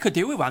 City could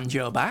do with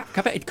Wanjo back.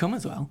 I bet he'd come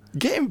as well.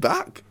 Get him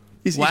back.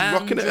 He's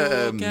rocking it.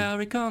 Isn't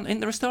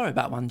there a story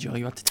about Wanjo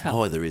you had to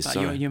tell? Oh, there is.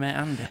 About your mate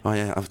Andy. Oh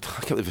yeah, I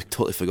can't believe I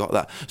totally forgot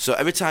that. So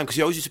every time, because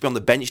he always used to be on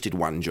the bench, did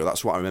Wanjo.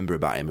 That's what I remember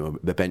about him,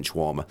 the bench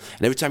warmer.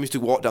 And every time he used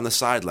to walk down the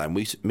sideline,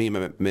 me and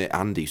my mate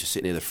Andy used to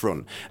sit near the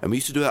front, and we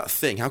used to do that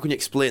thing. How can you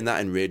explain that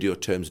in radio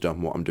terms,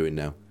 Dom? What I'm doing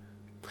now?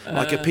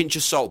 Like a pinch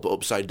of salt, but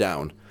upside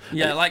down.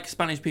 Yeah, like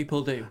Spanish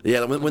people do.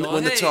 Yeah,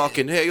 when they're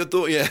talking, hey, you're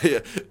doing, yeah.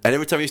 And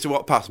every time he used to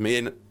walk past me,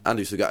 and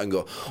Andy used to go and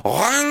go,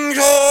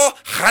 Wanjo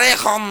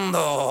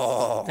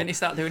Alejandro. Then he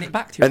started doing it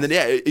back to you. And then,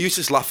 he used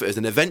to just laugh at us,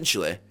 and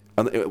eventually,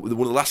 one of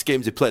the last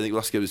games he played, I think the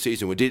last game of the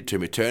season, we did it to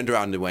him, he turned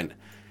around and went,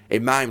 he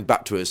mimed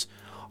back to us,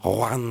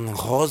 Juan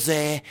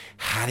Jose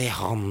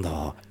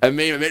Alejandro. And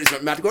me and my mate just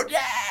went mad, going,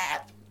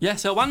 yeah! Yeah,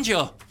 so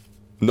Wanjo.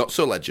 Not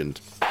so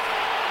legend.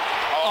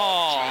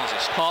 Oh,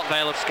 Jesus. Port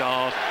Vale have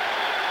scored.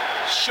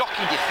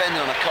 Shocking defending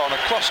on the corner.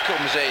 Cross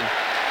comes in.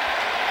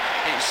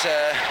 It's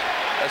a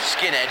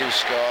skinhead who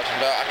scored.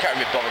 But I can't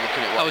remember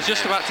looking at what I was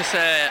just about to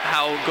say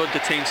how good the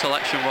team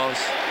selection was.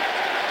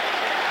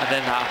 And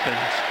then that happened.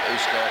 Who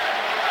scored?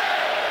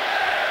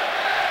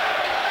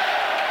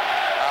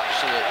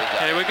 Absolutely.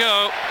 Here we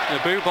go.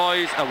 The Boo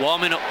Boys are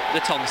warming up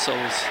the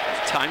tonsils.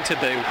 It's time to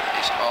boo.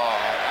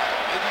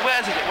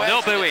 Where's the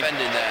booing.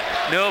 defending there?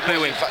 No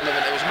booing. In fact, no,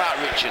 it was Matt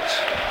Richards.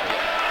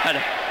 Header.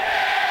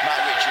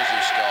 Matt Richards who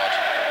scored.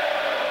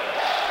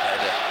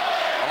 Header.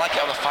 I like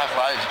it how the Five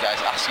Lives guys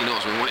asking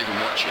us when we weren't even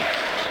watching.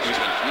 We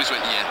just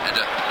went, yeah,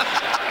 header.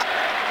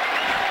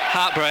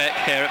 Heartbreak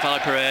here at Valley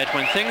Parade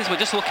when things were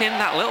just looking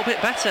that little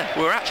bit better.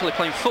 We were actually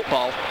playing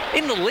football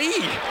in the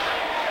league.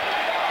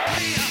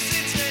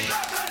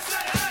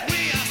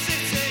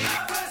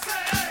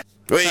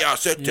 We are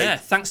City. Yeah,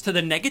 thanks to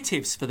the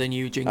negatives for the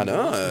new jingle. I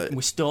know.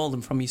 We stole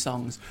them from your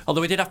songs. Although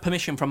we did have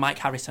permission from Mike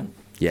Harrison.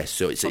 Yes,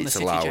 so it's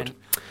City allowed.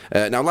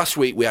 Now, last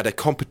week we had a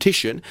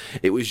competition.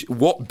 It was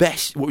what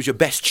was your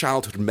best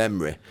childhood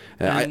memory?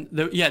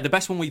 The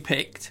best one we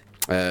picked.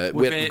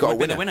 We've got a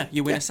winner. The winner.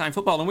 You win a signed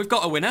football, and we've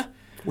got a winner.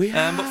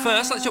 But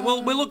first,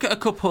 we'll look at a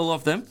couple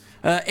of them.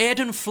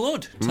 Aidan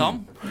Flood,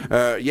 Tom.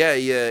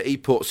 He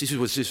put, this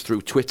was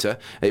through Twitter.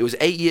 It was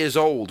 8 years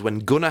old when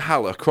Gunnar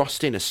Haller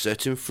crossed in a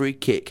certain free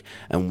kick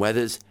and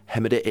Weathers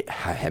hammered it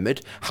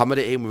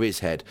in with his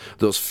head.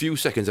 Those few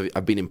seconds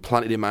have been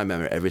implanted in my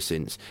memory ever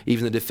since.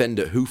 Even the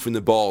defender hoofing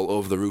the ball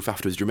over the roof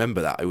afterwards. Do you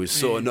remember that? I was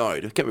so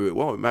annoyed. I can't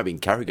remember it might have been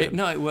Carrigan.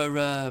 I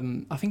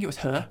think it was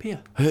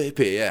Herpier.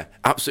 Herpier, yeah.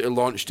 Absolutely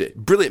launched it.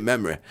 Brilliant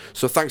memory.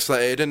 So thanks for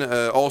that, Aidan.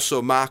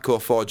 Also,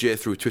 Marco4J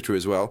through Twitter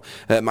as well.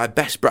 My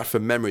best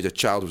Bradford memory as a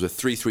child was a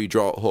 3-3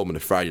 draw at home on a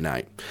Friday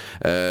night.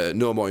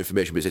 No more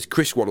information, but it says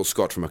Chris Waddle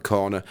scored from a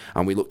corner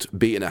and we looked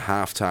beaten at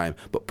half-time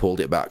but pulled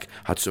it back.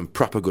 Had some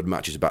proper good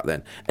matches back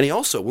then. And he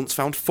also once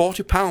found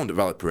 £40 at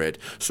Valley Parade,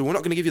 so we're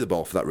not going to give you the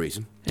ball for that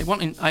reason.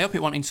 I hope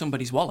it went in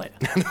somebody's wallet.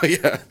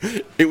 Yeah,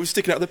 it was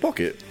sticking out of their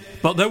pocket.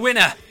 But the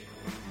winner!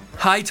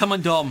 Hi Tom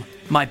and Dom.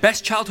 My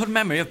best childhood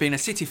memory of being a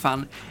City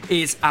fan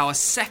is our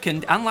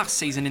second and last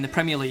season in the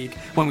Premier League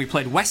when we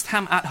played West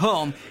Ham at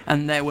home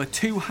and there were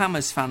two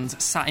Hammers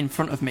fans sat in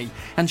front of me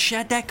and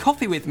shared their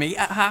coffee with me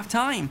at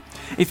half-time.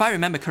 If I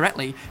remember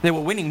correctly, they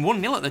were winning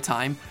 1-0 at the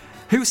time.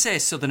 Who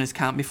says Southerners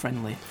can't be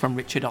friendly? From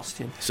Richard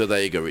Austin. So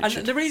there you go, Richard.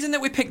 And the reason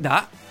that we picked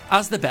that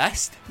as the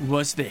best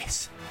was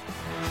this.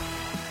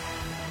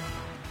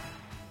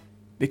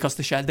 Because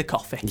they shared the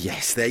coffee.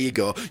 Yes, there you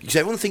go. Because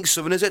everyone thinks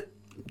Southerners are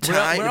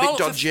tight, a bit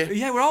dodgy.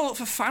 We're all up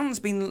for fans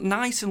being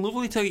nice and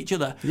lovely to each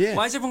other. Yeah.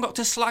 Why has everyone got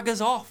to slag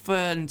us off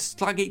and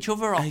slag each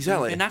other off?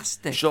 Exactly. And be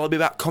nasty? Should all be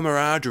about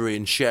camaraderie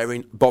and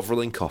sharing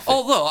Bovril coffee?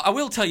 Although, I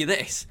will tell you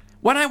this.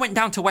 When I went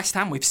down to West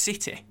Ham with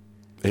City...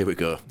 Here we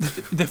go.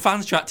 The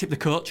fans tried to tip the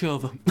coach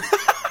over.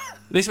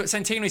 This was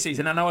centenary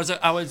season, and I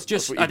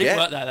didn't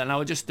work there then. I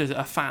was just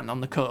a fan on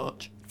the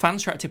coach.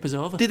 Fans tried to tip us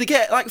over. Did they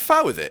get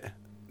foul with it?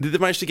 Did they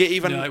manage to get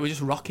even? No, it was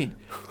just rocking.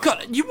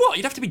 God, you'd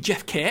have to be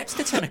Jeff Capes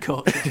to turn a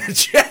coach.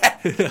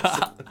 Jeff.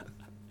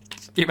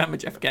 Do you remember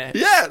Jeff Capes?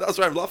 Yeah, that's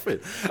why I'm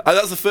laughing. And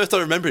that's the first time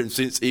I remember him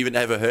since even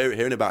ever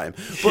hearing about him.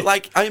 But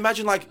I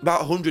imagine about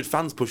 100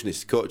 fans pushing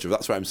this coach over.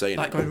 That's what I'm saying.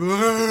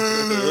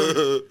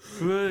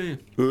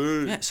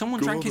 Yeah,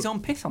 someone drank his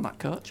own piss on that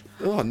coach.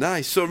 Oh,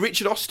 nice. So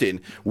Richard Austin,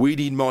 we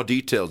need more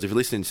details. If you're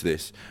listening to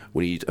this,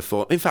 we need a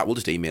phone. In fact, we'll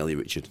just email you,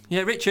 Richard.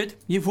 Yeah, Richard,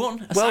 you've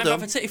won a signed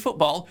Bradford City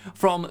football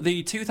from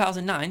the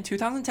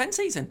 2009-2010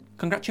 season.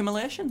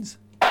 Congratulations.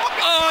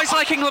 Oh, it's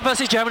like England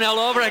versus Germany all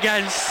over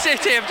again.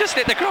 City have just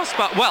hit the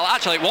crossbar. Well,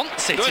 actually, it wasn't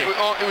City. It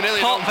was nearly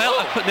Port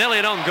Vale put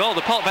nearly an own goal.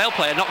 The Port Vale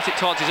player knocked it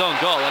towards his own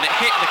goal and it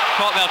hit the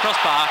Port Vale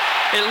crossbar.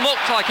 It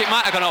looked like it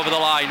might have gone over the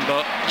line,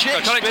 but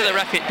according to the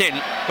ref, it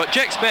didn't. But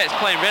Jake Spate's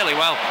playing really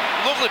well.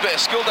 Lovely bit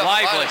of skill down the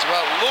line as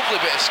well.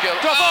 Lovely bit of skill.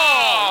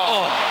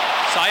 Oh!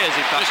 Sayers,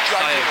 in fact. Just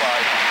dragged it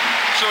wide.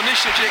 So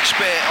initially Jake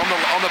Spate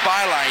on the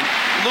byline,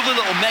 lovely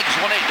little Megs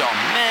won it, Dom.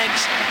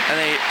 Megs, and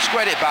they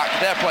squared it back,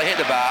 their play hit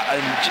the bar,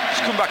 and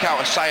just come back out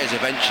with Sayers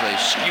eventually,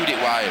 skewed it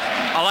wide.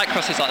 I like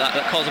crosses like that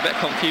cause a bit of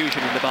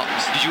confusion in the box.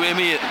 Did you hear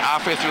me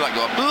halfway through that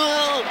go,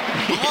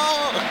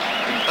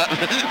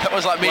 that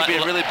was like me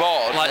being really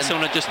bored. Like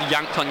someone had just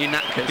yanked on your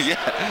knackers.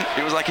 Yeah,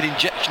 it was like an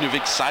injection of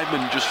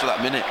excitement just for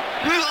that minute.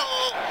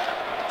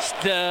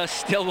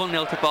 Still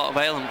 1-0 to Port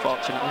Vale,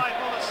 unfortunately.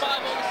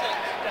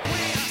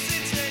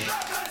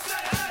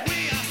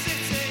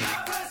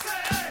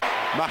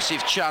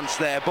 Massive chance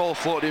there, ball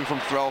floated in from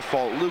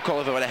Threlfall. Luke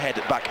Oliver went ahead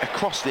back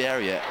across the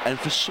area, and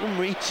for some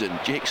reason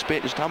Jake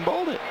Spate just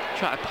handballed it.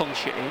 Try to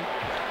punch it in.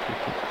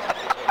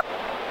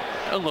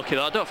 Unlucky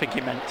though, I don't think he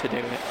meant to do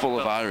it. Full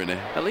of irony.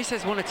 At least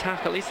there's one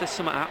attack, at least there's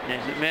something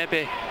happening.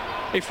 Maybe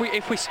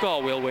if we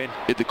score, we'll win.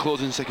 At the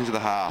closing seconds of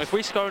the half. If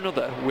we score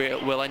another,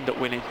 we'll end up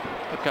winning.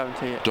 I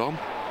guarantee it. Dom,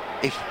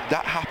 if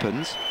that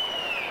happens,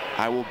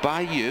 I will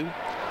buy you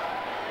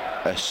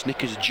a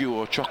Snickers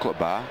Duo chocolate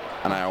bar,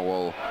 and I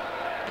will...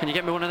 Can you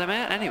get me one of them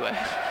anyway?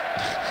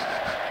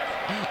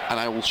 And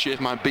I will shave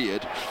my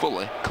beard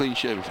fully, clean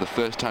shaven for the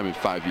first time in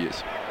 5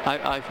 years.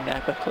 I've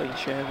never clean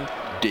shaven.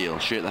 Deal,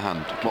 shake the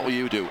hand. What will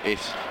you do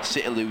if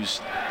City lose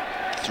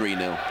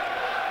 3-0?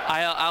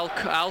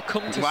 I'll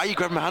come to... Why are you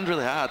grabbing my hand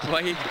really hard?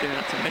 Why are you doing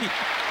that to me?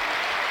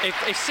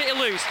 If City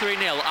lose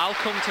 3-0, I'll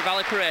come to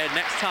Valley Parade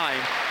next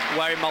time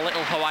wearing my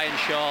little Hawaiian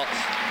shorts.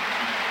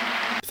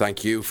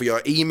 Thank you for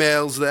your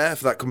emails there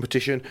for that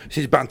competition. This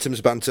is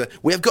Bantam's Banter.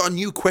 We have got a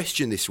new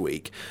question this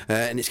week,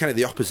 and it's kind of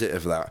the opposite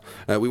of that.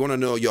 We want to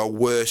know your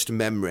worst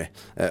memory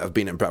of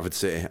being at Bradford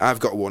City.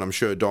 I've got one, I'm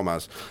sure Dom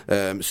has.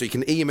 So you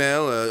can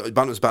email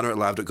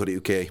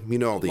bantamsbanter@live.co.uk. You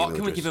know all the email What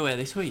can we address. give away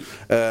this week?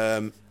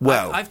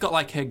 Well, I've got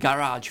like a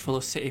garage full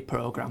of City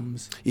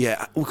programmes.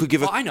 yeah, we could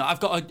give Oh, I know. I've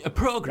got a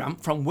programme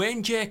from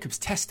Wayne Jacobs'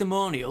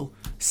 testimonial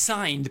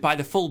signed by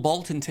the full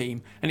Bolton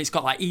team, and it's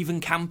got like Even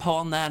Campo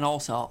on there and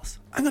all sorts.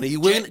 Hang on, are you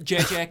willing?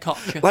 JJ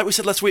Kocher. Like we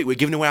said last week, we're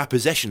giving away our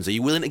possessions. Are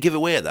you willing to give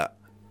away that?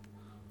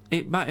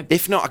 It might.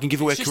 If not, I can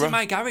give away. It's just in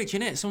my garage,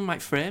 innit? Someone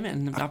might frame it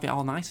and have it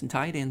all nice and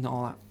tidy and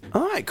all that.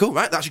 All right, cool.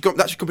 Right, that's your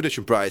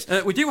competition prize.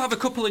 We do have a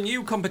couple of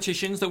new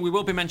competitions that we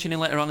will be mentioning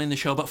later on in the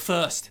show, but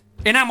first,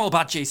 enamel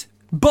badges.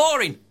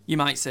 Boring, you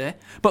might say,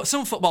 but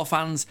some football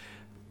fans,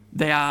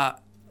 they are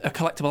a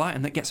collectible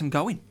item that gets them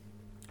going.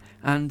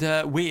 And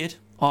weird,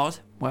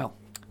 odd, well,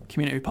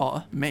 community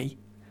reporter, me,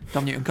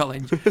 Dom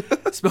Newton-Collins,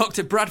 spoke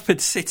to Bradford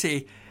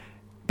City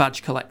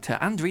badge collector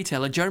and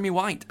retailer Jeremy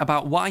White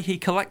about why he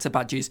collects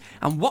badges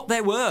and what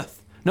they're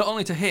worth, not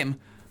only to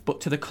him,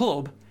 but to the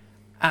club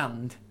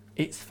and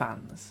its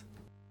fans.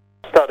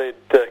 Started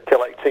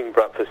collecting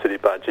Bradford City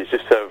badges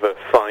just over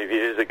 5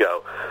 years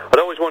ago. I'd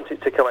always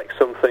wanted to collect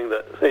something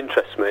that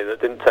interests me, that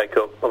didn't take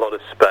up a lot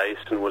of space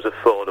and was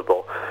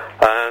affordable.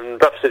 And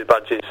Bradford City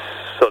badges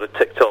sort of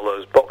ticked all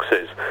those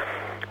boxes.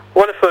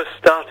 When I first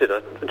started,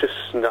 I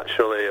just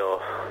naturally or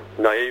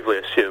naively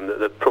assumed that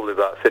there are probably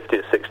about 50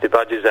 or 60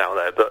 badges out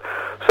there, but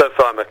so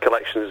far my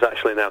collection is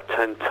actually now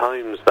 10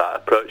 times that,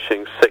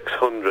 approaching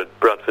 600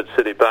 Bradford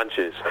City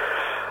badges.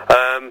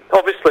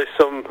 Obviously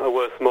some are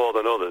worth more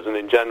than others, and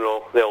in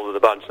general, the older the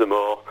badge, the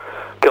more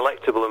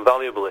collectible and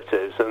valuable it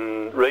is.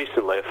 And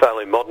recently, a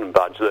fairly modern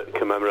badge that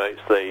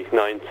commemorates the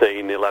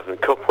 1911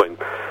 Cup win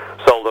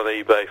sold on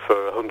eBay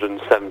for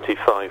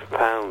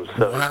 £175.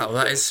 So wow,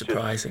 that is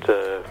surprising.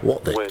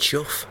 What the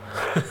chuff?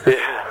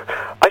 Yeah.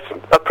 I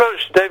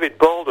approached David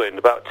Baldwin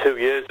about 2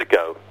 years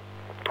ago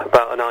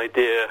about an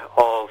idea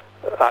of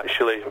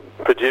actually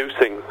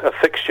producing a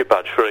fixture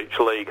badge for each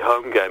league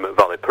home game at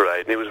Valley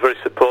Parade, and he was very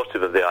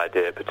supportive of the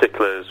idea,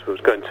 particularly as we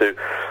was going to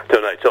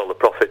donate all the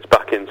profits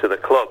back into the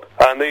club.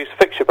 And these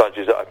fixture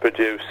badges that I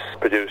produced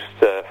for the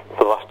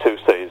last 2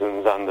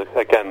 seasons and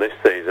again this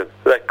season,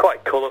 they're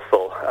quite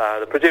colourful.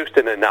 They're produced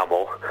in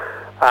enamel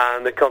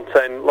and they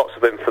contain lots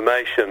of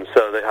information,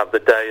 so they have the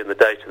day and the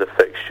date of the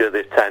fixture,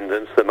 the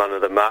attendance, the man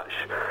of the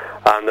match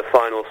and the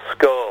final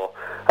score.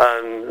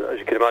 And as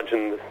you can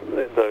imagine,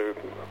 the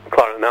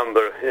claret and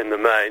amber in the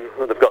main,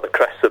 they've got the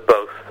crests of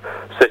both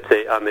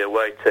City and the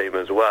away team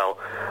as well,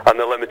 and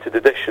they're limited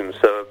editions,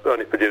 so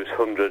only produce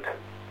 100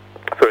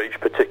 for each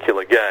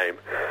particular game,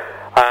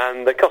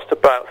 and they cost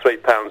about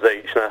 £3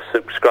 each, and ask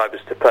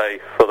subscribers to pay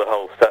for the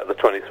whole set of the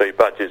 23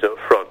 badges up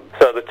front.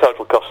 So the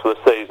total cost for the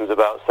season is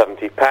about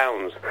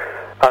 £70,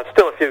 and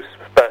still a few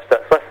spare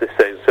sets left this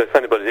season, so if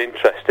anybody's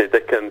interested,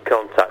 they can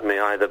contact me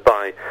either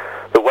by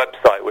the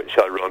website which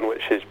I run,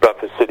 which is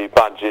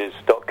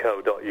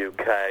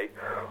bradfordcitybadges.co.uk,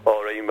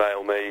 or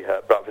email me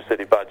at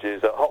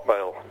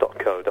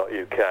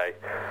bradfordcitybadges@hotmail.co.uk.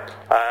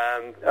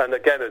 And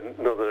again,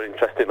 another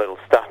interesting little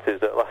stat is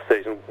that last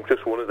season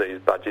just one of these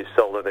badges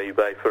sold on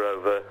eBay for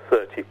over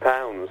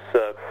 £30,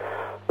 so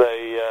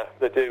they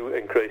do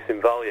increase in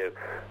value.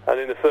 And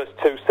in the first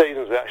 2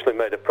 seasons we actually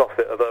made a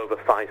profit of over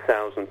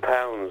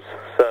 £5,000,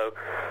 so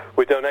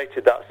we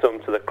donated that sum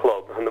to the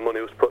club, and the money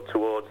was put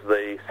towards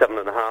the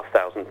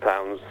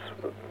 £7,500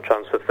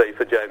 transfer fee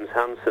for James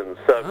Hansen.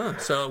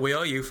 So we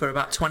owe you for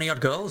about 20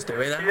 odd goals, do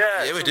we then?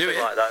 Yeah, we do, something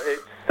yeah. like that. It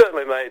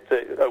certainly made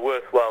it a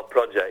worthwhile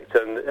project,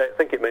 and I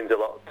think it means a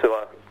lot to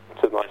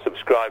my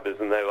subscribers,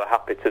 and they were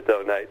happy to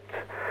donate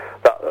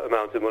that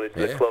amount of money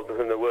to the club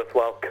in a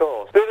worthwhile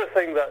cause. The other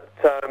thing that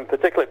I'm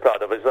particularly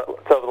proud of is that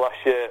over the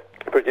last year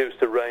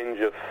produced a range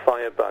of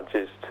fire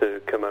badges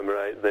to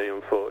commemorate the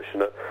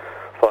unfortunate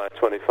fire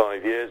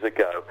 25 years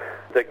ago.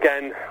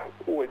 Again,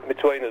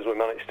 between us we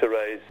managed to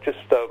raise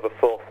just over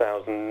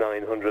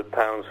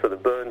 £4,900 for the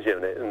Burns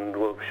unit, and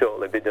we'll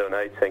shortly be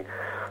donating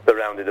the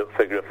rounded up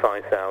figure of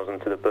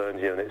 £5,000 to the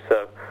Burns unit.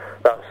 So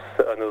that's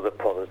another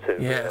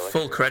positive. Yeah, really.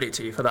 Full credit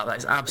to you for that. That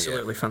is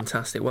absolutely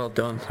fantastic. Well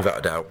done. Without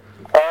a doubt.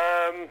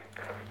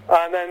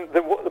 And then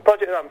the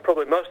project that I'm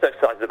probably most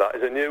excited about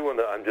is a new one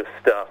that I'm just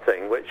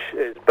starting, which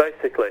is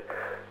basically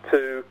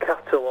to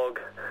catalogue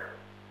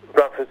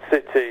Bradford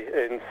City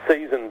in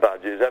season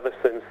badges ever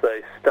since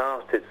they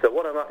started. So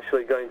what I'm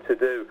actually going to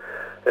do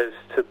is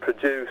to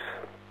produce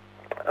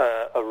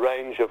a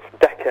range of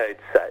decade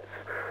sets.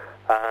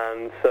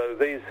 And so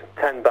these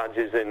 10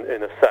 badges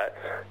in a set.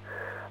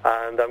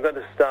 And I'm going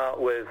to start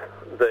with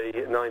the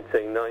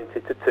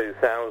 1990 to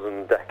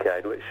 2000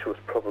 decade, which was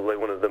probably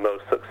one of the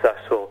most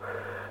successful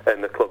in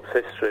the club's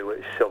history,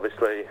 which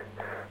obviously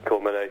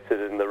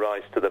culminated in the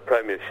rise to the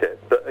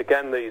Premiership. But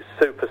again, these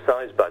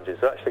super-sized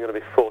badges are actually going to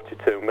be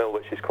 42mm,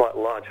 which is quite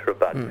large for a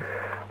badge.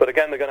 But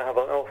again, they're going to have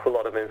an awful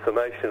lot of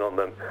information on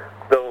them.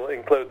 They'll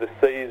include the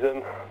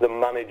season, the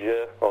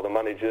manager or the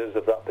managers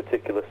of that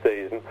particular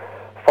season,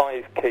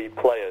 5 key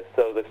players.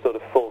 So the sort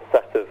of full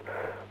set of,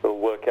 will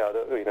work out,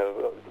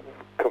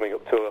 coming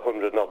up to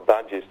 100 odd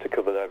badges to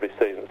cover every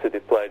season to be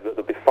played, but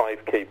there'll be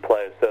 5 key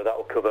players, so that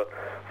will cover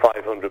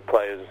 500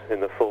 players in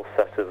the full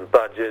set of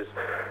badges.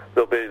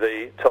 There'll be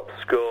the top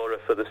scorer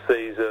for the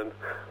season,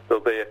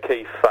 there'll be a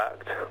key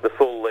fact, the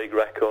full league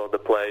record, the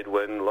played,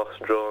 win, lost,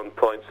 drawn,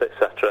 points,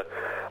 etc.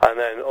 And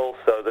then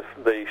also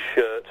the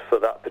shirt for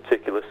that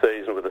particular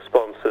season with the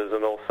sponsors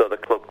and also the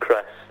club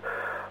crest.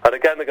 And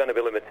again, they're going to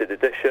be limited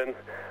edition.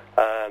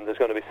 There's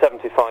going to be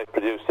 75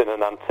 produced in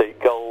an antique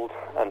gold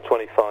and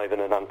 25 in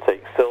an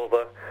antique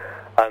silver,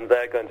 and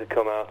they're going to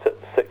come out at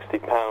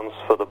 £60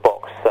 for the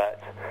box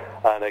set,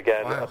 and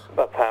again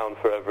a pound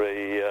for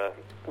every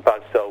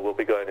badge sale will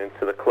be going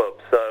into the club.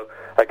 So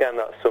again,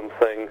 that's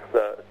something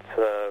that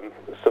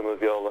some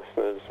of your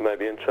listeners may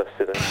be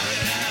interested in.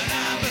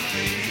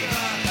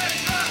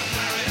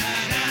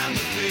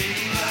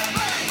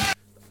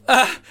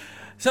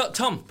 So,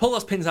 Tom, pull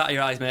those pins out of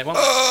your eyes, mate. It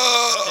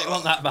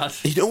wasn't that bad.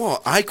 You know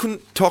what? I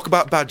couldn't talk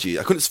about badges.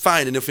 I couldn't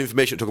find enough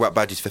information to talk about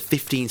badges for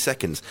 15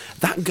 seconds.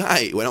 That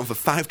guy went on for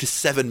 5 to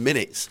 7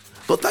 minutes.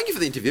 But thank you for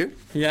the interview.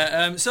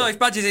 Yeah, so if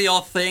badges are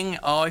your thing,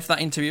 or if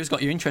that interview's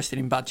got you interested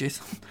in badges,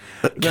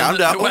 the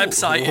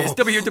website is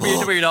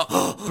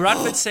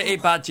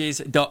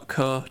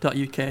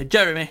www.bradfordcitybadges.co.uk.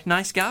 Jeremy,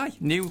 nice guy.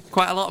 Knew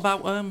quite a lot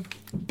about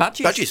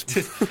badges.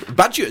 Badges.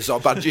 Badges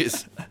or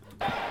badges?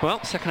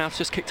 Well, second half's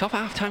just kicked off. At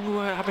half time we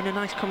were having a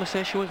nice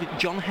conversation with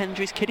John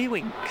Hendry's Kiddie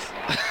Winks.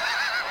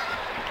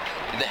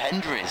 The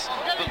Hendrys.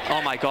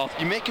 Oh my God!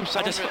 You make him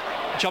sound.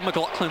 John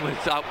McLaughlin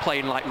was out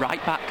playing like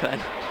right back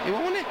then. You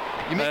won't it?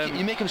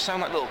 You make them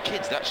sound like little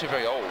kids. They're actually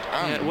very old.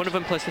 Yeah, one of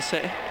them plays for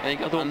City.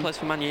 The other one plays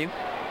for Man U.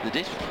 They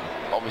did.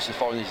 Obviously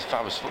following his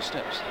father's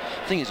footsteps.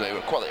 The thing is, though, you're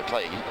a quality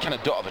player. You kind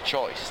of don't have a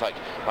choice. It's like,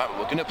 right,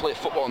 we're going to play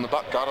football in the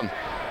back garden.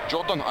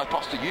 Jordan, I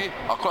pass to you.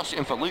 I'll cross it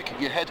in for Luke.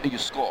 You head and you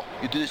score.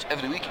 You do this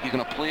every week. You're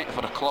going to play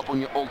for a club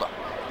when you're older.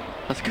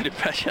 That's a good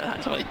impression,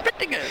 actually.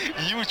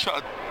 You were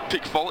trying to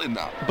pick fault in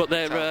that. But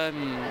they're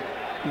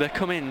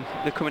coming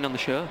on the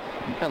show.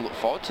 I look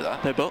forward to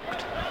that. They're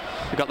booked.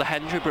 We've got the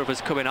Hendry brothers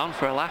coming on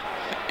for a laugh.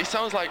 It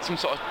sounds like some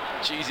sort of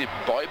cheesy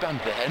boy band,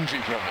 the Hendry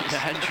brothers. The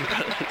Hendry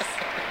brothers.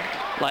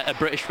 Like a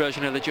British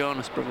version of the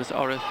Jonas Brothers,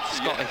 or a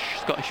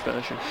Scottish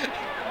version.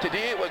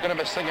 Today we're going to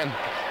be singing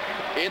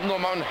Ain't No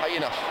Man High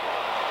Enough.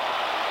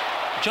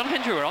 John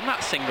Hendry were on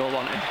that single,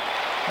 wasn't he?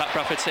 That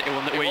Bradford City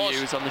one that we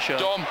use on the show.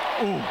 Dom.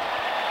 Ooh.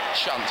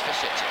 Chant for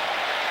City.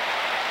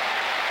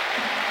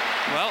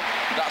 Well,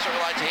 that's what we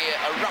like to hear.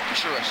 A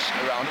rapturous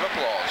round of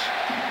applause.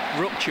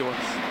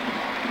 Ruptuous.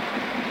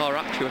 Or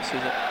rapturous,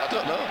 is it? I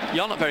don't know.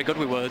 You're not very good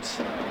with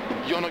words.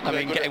 You're not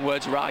good getting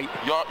words right.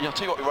 I'll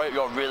tell you what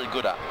you're really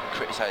good at,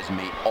 criticising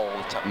me all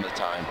the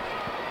time.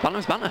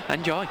 Banter's banter.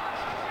 Enjoy.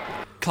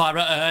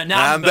 Clara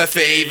Amber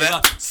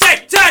Fever.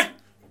 City!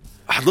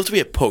 I'd love to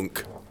be a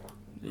punk.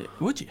 Yeah,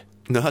 would you?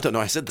 No, I don't know.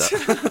 I said that.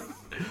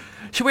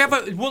 Shall we have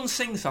one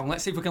sing song?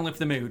 Let's see if we can lift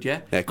the mood,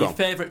 yeah? Yeah, go Your on.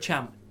 favourite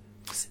chant?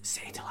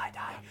 City till I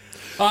die.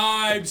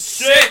 I'm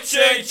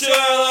City till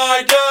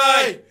I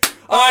die.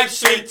 I'm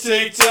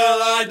City till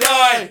I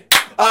die.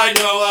 I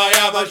know I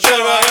am, I'm sure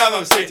I am,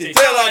 I'm City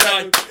till I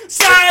die.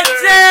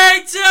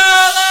 City till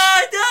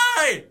I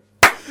die.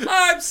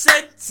 I'm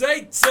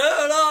City till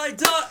I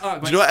die. Oh,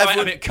 do you know what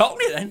everyone... a bit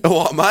cockney then. Oh,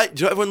 what, mate?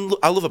 Do you know what everyone...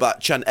 I love about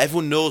that chant?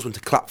 Everyone knows when to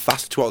clap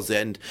fast towards the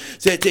end.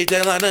 City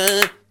till I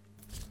die.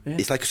 Yeah.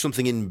 It's like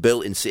something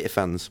inbuilt in City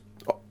fans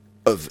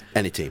of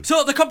any team.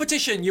 So, the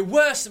competition, your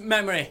worst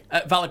memory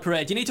at Valley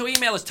Parade. You need to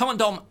email us, Tom and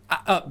Dom,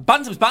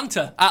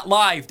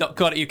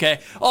 bantamsbanter@live.co.uk,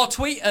 or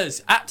tweet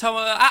us at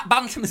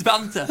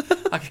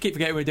bantamsbanter. I keep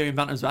forgetting we're doing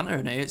Bantam's Banter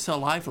in here. It's so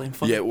lively and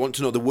fun. Yeah, we want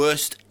to know the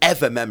worst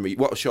ever memory.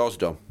 What was yours,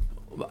 Dom?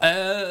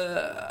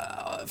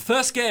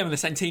 first game of the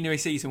centenary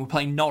season, we're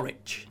playing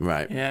Norwich.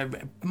 Right. Yeah,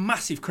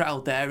 massive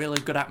crowd there, really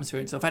good atmosphere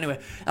and stuff. Anyway,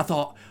 I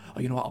thought, oh,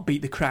 you know what, I'll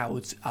beat the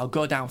crowds. I'll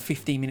go down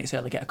 15 minutes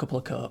early, get a couple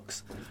of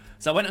Cokes.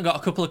 So I went and got a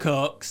couple of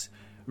Cokes.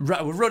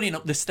 We're running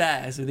up the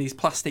stairs with these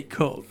plastic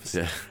cups.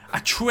 Yeah. I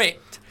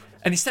tripped,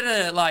 and instead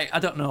of, like, I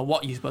don't know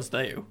what you're supposed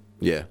to do.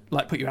 Yeah.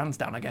 Like, put your hands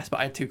down, I guess,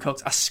 but I had 2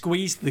 Cokes. I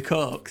squeezed the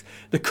Cokes.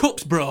 The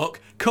cups broke,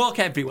 Coke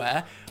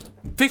everywhere,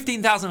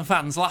 15,000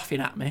 fans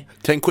laughing at me.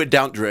 10 quid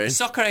down drain.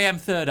 Soccer AM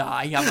third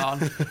eye, I'm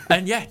on.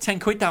 And yeah,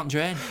 10 quid down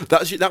drain.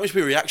 That must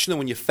be a reaction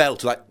when you fell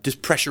to, like,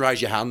 just pressurise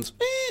your hands.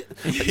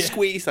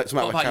 Squeeze, like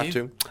something What like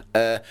about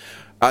cartoon.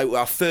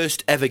 Our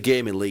first ever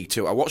game in League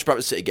Two. I watched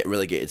Bradford City get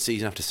relegated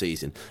season after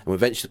season, and we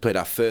eventually played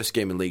our first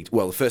game in League.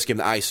 Well, the first game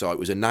that I saw, it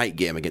was a night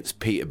game against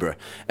Peterborough,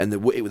 and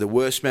it was the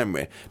worst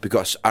memory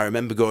because I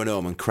remember going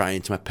home and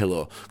crying to my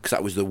pillow because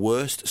that was the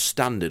worst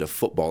standard of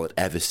football I'd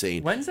ever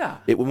seen. When's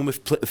that? When we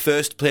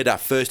played our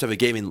first ever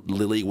game in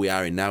the league we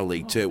are in now,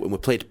 League Two, and we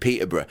played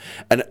Peterborough,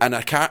 and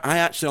I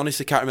actually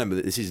honestly can't remember.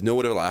 This is no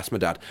word. I asked my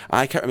dad.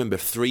 I can't remember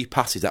 3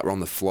 passes that were on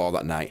the floor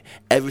that night.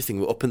 Everything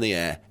was up in the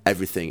air,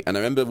 everything, and I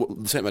remember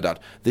saying to my dad,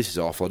 "This is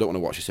awful. I don't want to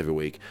watch this every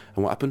week."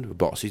 And what happened? We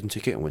bought a season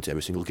ticket and went to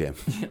every single game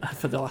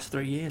For the last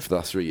 3 years. for the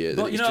last 3 years.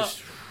 But, And you it's know,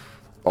 just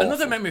awful.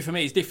 Another memory for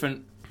me is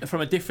different, from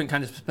a different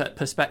kind of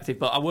perspective,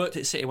 but I worked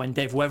at City when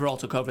Dave Weatherall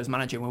took over as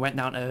manager, and we went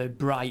down to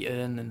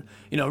Brighton, and,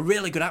 you know,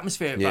 really good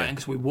atmosphere at Brighton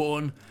because we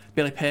won.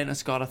 Billy Paynter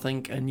scored, I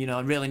think, and, you know,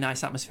 a really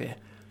nice atmosphere.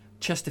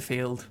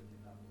 Chesterfield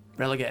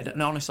relegated,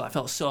 and honestly, I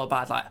felt so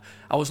bad. Like,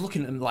 I was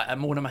looking at him like at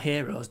one of my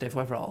heroes, Dave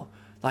Weatherall,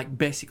 like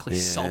basically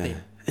sobbing.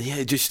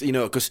 Yeah, just, you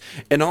know, because,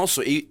 and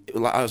also,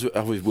 as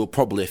we'll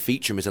probably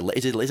feature him as a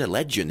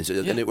legend,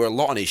 and it were a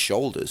lot on his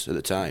shoulders at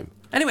the time.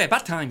 Anyway,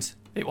 bad times.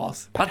 It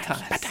was. Bad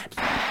times.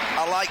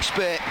 I like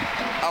Spate.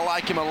 I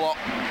like him a lot.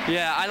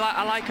 Yeah,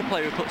 I like a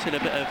player who puts in a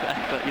bit of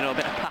effort, you know, a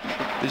bit of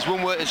passion. There's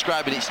one word to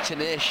describe it, it's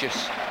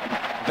tenacious.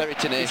 Very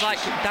tenacious. It's like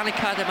Danny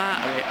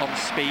Cardamata on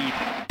speed.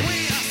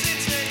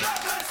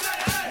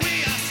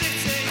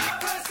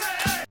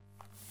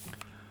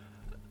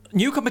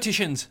 New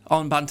competitions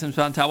on Bantam's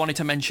Banter I wanted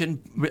to mention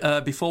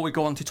before we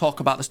go on to talk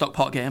about the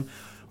Stockport game.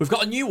 We've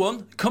got a new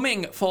one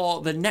coming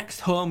for the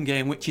next home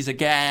game, which is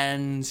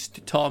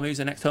against Tom. Who's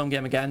the next home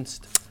game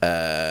against?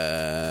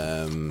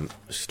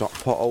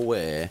 Stockport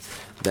away.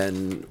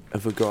 Then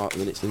have we got?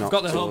 Then it's in We've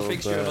got the home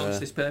fixture amongst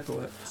this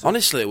paperwork. So.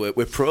 Honestly,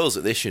 we're pros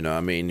at this, you know.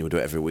 I mean, we do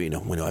it every week.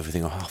 We know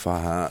everything off our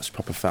hearts,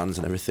 proper fans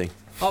and everything.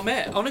 Oh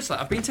mate, honestly,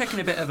 I've been taking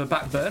a bit of a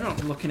back burner on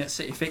looking at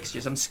City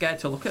fixtures. I'm scared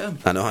to look at them.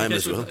 I know, I am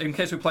as well. In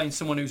case we're playing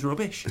someone who's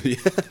rubbish.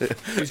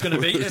 Who's going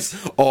to beat us.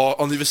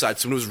 Or on the other side,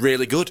 someone who's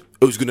really good.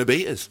 Who's going to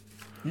beat us?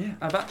 Yeah,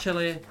 I've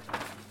actually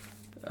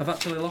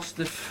lost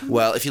the...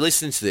 Well, if you're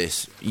listening to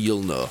this,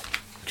 you'll know.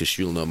 Because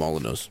you'll know more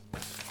than us.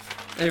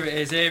 Here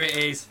it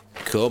is.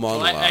 Come on,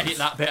 Let's lads. edit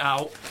that bit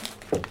out.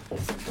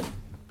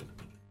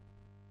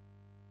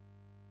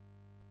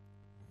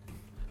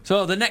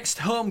 So the next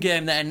home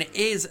game then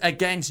is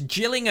against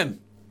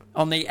Gillingham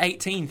on the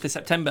 18th of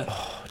September.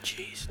 Oh,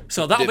 jeez.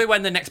 So that'll be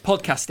when the next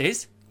podcast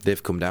is.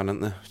 They've come down,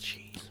 haven't they?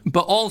 Jeez.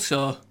 But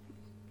also,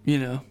 you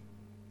know,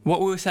 what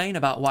we were saying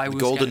about why we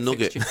were Golden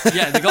Nugget.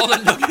 Yeah, the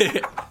Golden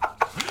Nugget.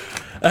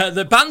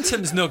 The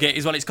Bantam's Nugget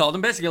is what it's called.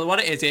 And basically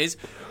what it is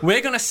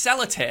we're going to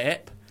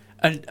sellotape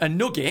a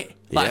nugget,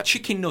 like a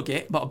chicken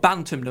nugget, but a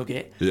Bantam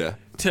nugget,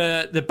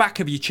 to the back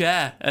of your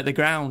chair at the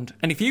ground.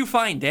 And if you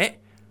find it,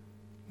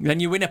 then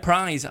you win a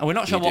prize. And we're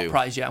not sure what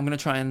prize yet. I'm going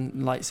to try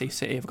and see if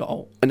City have got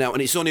all. And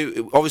it's only,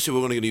 obviously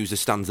we're only going to use the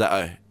stands that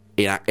are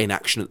in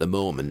action at the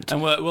moment.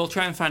 And we'll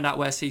try and find out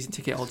where season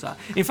ticket holders are.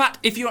 In fact,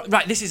 if you're...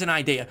 Right, this is an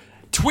idea.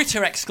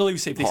 Twitter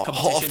exclusive, this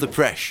competition. Hot off the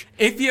press.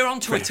 If you're on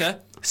Twitter,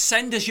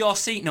 send us your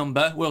seat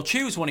number. We'll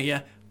choose one of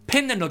you,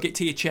 pin the nugget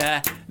to your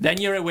chair, then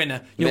you're a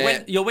winner.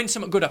 You'll win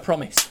something good, I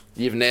promise.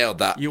 You've nailed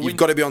that. You've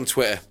got to be on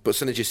Twitter, but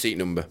send us your seat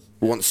number.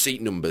 We want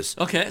seat numbers.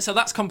 Okay, so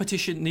that's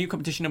new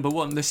competition number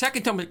 1. The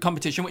second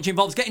competition, which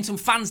involves getting some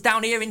fans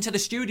down here into the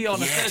studio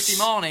on a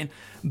Thursday morning,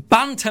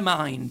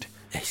 Bantermind.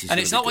 And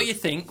it's not what you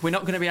think. We're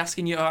not going to be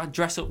asking you to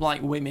dress up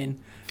like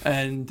women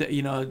and,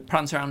 you know,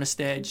 prance around the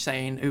stage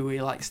saying who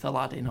he likes the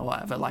lad in or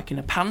whatever, like in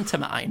a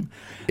pantomime.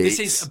 This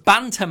is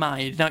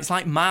Bantermind. Now, it's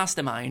like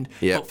Mastermind,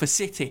 but for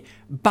City.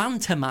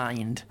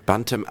 Bantermind.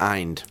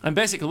 Bantermind. And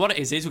basically what it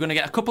is we're going to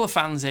get a couple of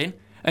fans in,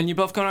 and you're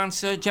both going to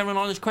answer general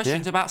knowledge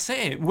questions about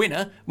City.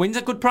 Winner wins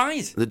a good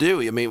prize. They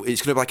do. I mean,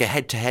 it's going to be like a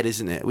head-to-head,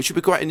 isn't it? Which should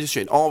be quite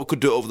interesting. Or we could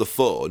do it over the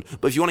phone.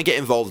 But if you want to get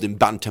involved in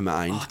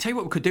Bantermind... I'll tell you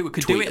what we could do. We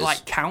could do it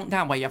like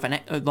Countdown, where you have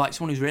like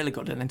someone who's really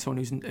good and then someone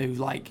who's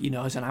like, you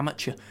know, as an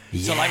amateur.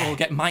 So like we'll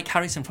get Mike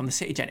Harrison from the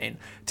City Gent in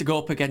to go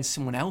up against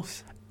someone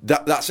else.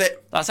 That's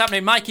it. That's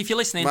happening. Mike, if you're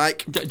listening,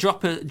 Mike,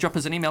 drop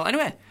us an email.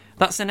 Anyway,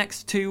 that's the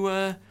next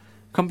 2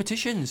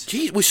 competitions.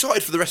 Geez, we're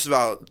sorted for the rest of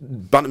our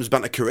Bantam's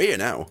Banter career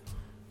now.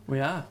 We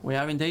are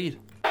indeed.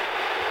 Well,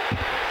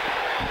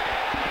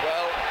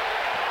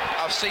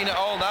 I've seen it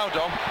all now,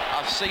 Dom.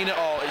 I've seen it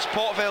all. It's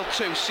Port Vale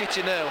 2,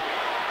 City 0,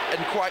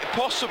 and quite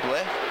possibly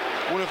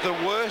one of the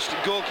worst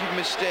goalkeeping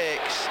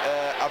mistakes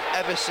I've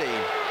ever seen.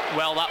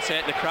 Well, that's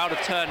it. The crowd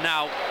have turned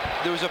now.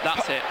 There was a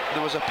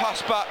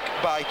pass back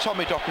by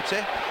Tommy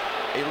Docherty.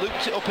 He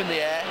looped it up in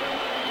the air.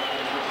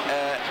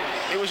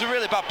 It was a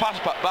really bad pass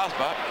back.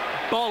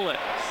 Bollocks.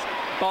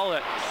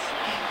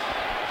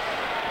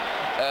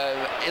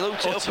 He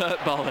looped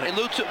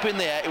it up in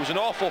the air. It was an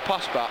awful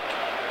pass back.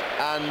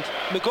 And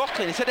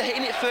McLaughlin, instead of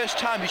hitting it first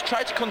time, he's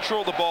tried to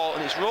control the ball,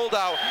 and it's rolled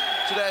out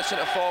to their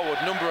centre forward,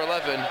 number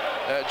 11,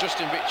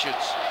 Justin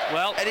Richards.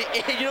 Well, and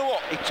you know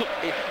what?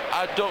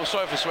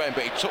 Sorry for swearing,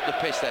 but he took the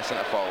piss there,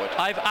 centre forward.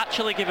 I've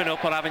actually given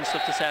up on having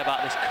stuff to say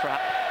about this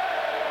crap.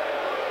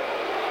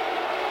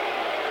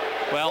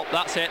 Well,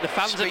 that's it. The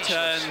fans have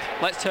turned.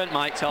 Let's turn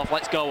mics off.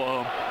 Let's go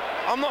home.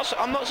 I'm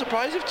not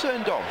surprised they've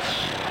turned off.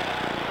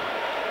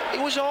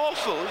 It was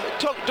awful.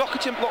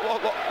 Docherty,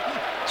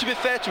 to be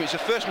fair to him, it's the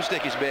first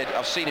mistake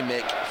I've seen him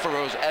make for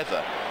us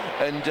ever.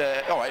 And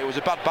it was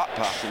a bad back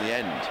pass in the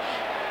end.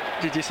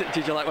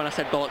 Did you like when I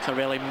said bollocks? I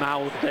really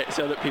mouthed it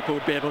so that people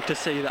would be able to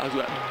see that I was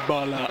like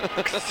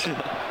bollocks.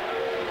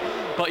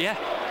 But yeah,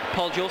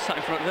 Paul Jules sat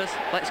in front of us.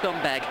 Let's go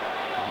and beg.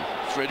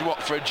 For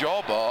a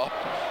job or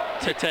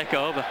to take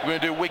over? We're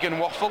going to do Wigan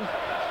waffle.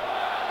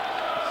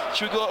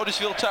 Should we go to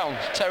Huddersfield Town?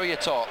 Terrier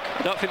talk.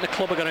 I don't think the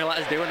club are going to let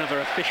us do another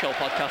official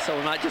podcast, so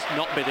we might just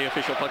not be the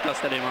official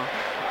podcast anymore.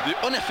 The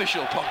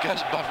unofficial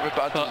podcast,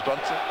 Bantam's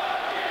Banter.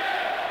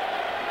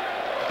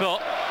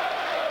 But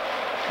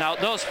now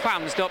those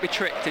fans, don't be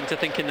tricked into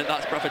thinking that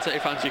that's Bradford City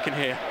fans you can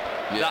hear.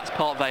 Yeah. That's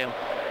Port Vale.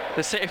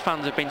 The City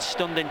fans have been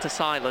stunned into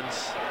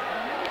silence.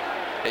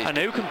 And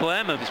who can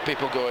blame them? There's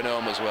people going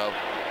home as well.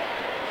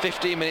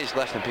 15 minutes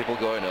left and people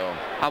going home.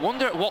 I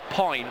wonder at what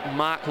point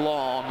Mark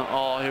Lawn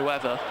or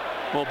whoever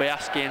will be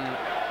asking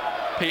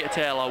Peter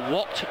Taylor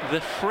what the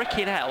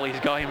frickin' hell is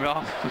going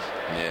wrong.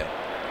 Yeah.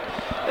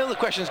 The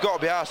question's got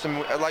to be asked, and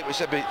like we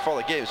said before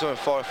the game, it's only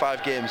 4 or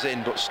 5 games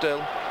in, but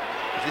still,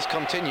 if this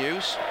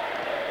continues,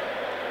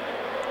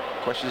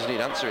 questions need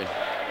answering.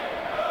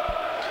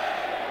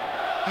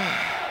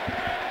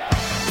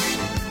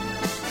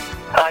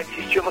 Hi, this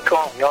is Joe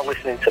McCall. You're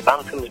listening to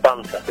Bantam's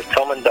Banter with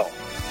Tom and Dom.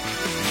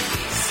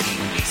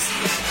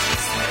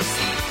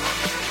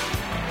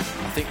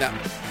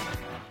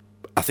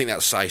 I think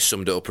that size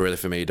summed it up really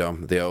for me,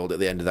 Dom. The old at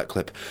the end of that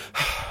clip.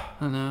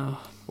 I know.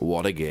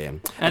 What a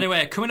game.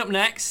 Anyway, coming up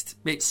next,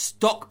 it's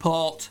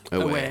Stockport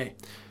away.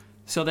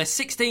 So they're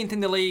 16th in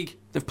the league.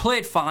 They've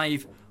played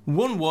 5,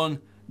 won 1,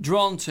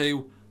 drawn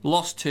 2,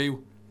 lost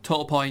 2,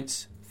 total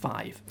points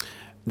 5.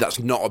 That's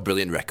not a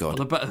brilliant record.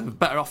 Well, they're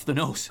better off than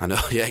us. I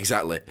know, yeah,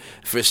 exactly.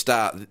 For a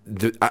start,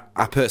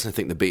 I personally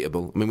think they're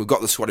beatable. I mean, we've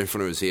got the squad in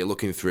front of us here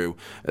looking through.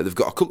 They've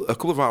got a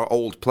couple of our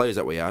old players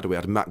that we had. We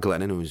had Matt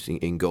Glennon, who was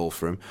in goal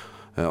for him.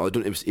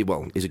 He's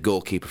a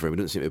goalkeeper for him. He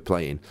doesn't seem to be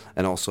playing.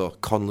 And also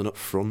Conlon up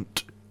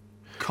front.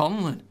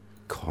 Conlon.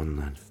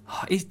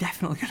 Oh, he's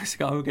definitely going to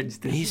score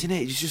against us. Isn't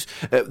it? It's just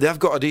they've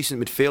got a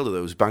decent midfielder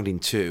though, who's banged in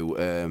 2.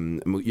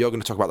 You're going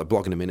to talk about the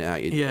blog in a minute,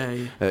 aren't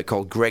you? Yeah.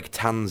 Called Greg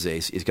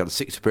Tanzi. He's got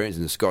 6 appearances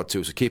and scored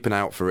 2, so keep an eye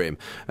out for him,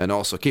 and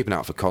also keep an eye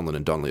out for Conlon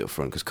and Donnelly up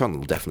front, because Conlon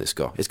will definitely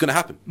score. It's going to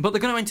happen. But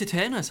they're going to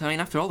entertain us. I mean,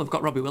 after all, they've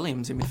got Robbie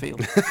Williams in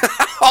midfield.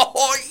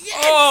 Oh,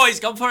 yes! Oh, he's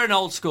gone for an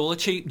old school, a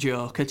cheap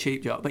joke.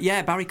 But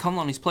yeah, Barry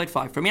Conlon, he's played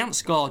 5 for him. He hasn't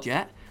scored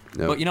yet.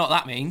 No. But you know what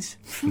that means.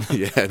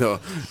 Yeah, no.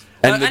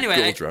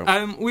 Anyway,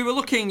 we were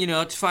looking,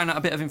 to find out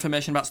a bit of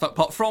information about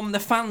Stockport from the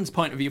fans'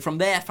 point of view, from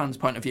their fans'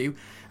 point of view.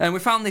 And we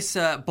found this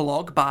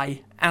blog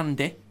by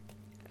Andy.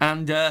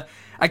 And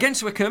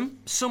against Wycombe,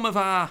 some of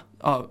our...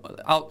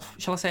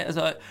 shall I say it as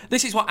a...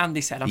 This is what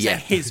Andy said. I'm saying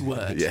his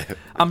words. Yeah.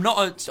 I'm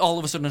not all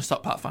of a sudden a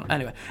Stockport fan.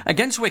 Anyway,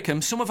 against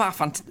Wycombe, some of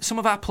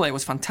our play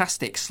was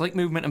fantastic. Slick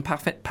movement and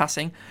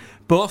passing.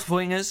 Both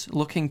wingers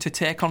looking to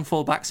take on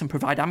full-backs and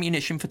provide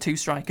ammunition for 2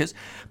 strikers.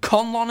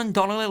 Conlon and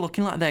Donnelly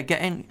looking like they're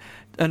getting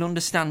an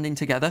understanding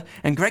together.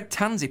 And Greg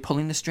Tanzi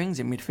pulling the strings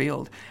in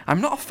midfield.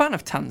 I'm not a fan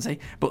of Tanzi,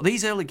 but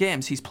these early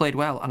games he's played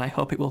well, and I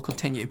hope it will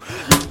continue.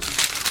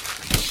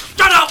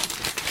 Shut up!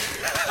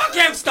 Fuck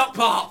you,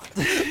 Stockport!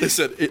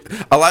 Listen,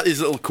 I like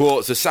these little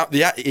quotes.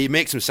 He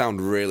makes them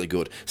sound really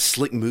good.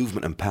 Slick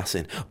movement and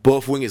passing.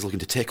 Both wingers looking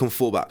to take on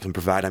fullbacks and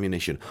provide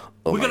ammunition.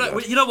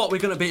 You know what? We're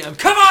going to beat them.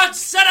 Come on,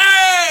 City!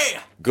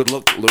 Good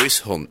luck, Lewis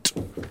Hunt,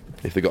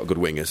 if they got good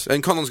wingers.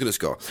 And Conlon's going to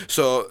score.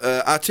 So,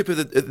 our tip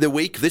of the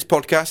week, this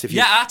podcast...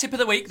 our tip of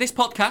the week, this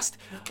podcast.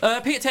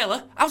 Peter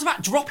Taylor, I was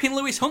about dropping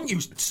Lewis Hunt, you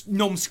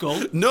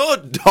numbskull. No,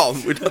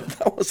 Dom,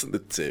 that wasn't the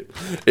tip.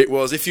 It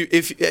was, if you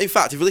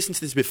listen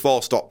to this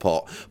before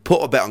Stockport,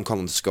 put a bet on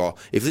Conlon to score.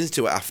 If you listen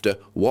to it after,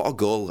 what a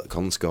goal that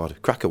Conlon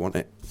scored. Cracker, wasn't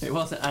it? It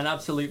was an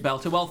absolute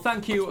belter. Well,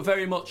 thank you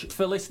very much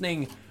for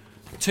listening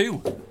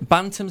to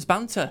Bantam's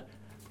Banter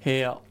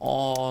here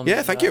on...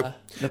 Yeah, thank you.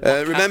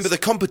 Remember the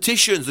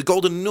competitions, the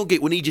Golden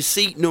Nugget, we need your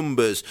seat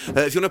numbers.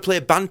 If you want to play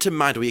a Bantam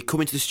Mind, where you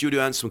come into the studio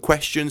and answer some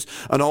questions,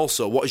 and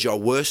also, what is your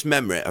worst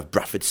memory of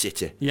Bradford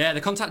City? Yeah, the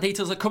contact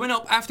details are coming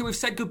up after we've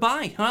said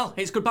goodbye. Well,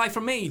 it's goodbye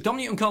from me, Dom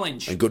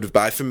Newton-Collins. And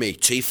goodbye from me,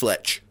 T.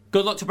 Fletch.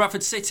 Good luck to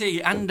Bradford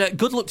City, and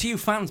good luck to you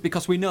fans,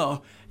 because we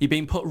know you're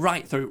being put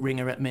right through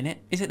Ringer at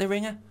minute. Is it the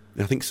Ringer?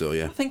 I think so,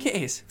 yeah. I think it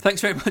is.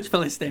 Thanks very much for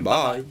listening.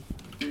 Bye.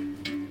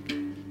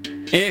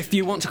 If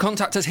you want to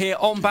contact us here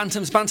on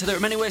Bantam's Banter, there are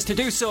many ways to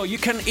do so. You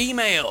can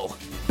email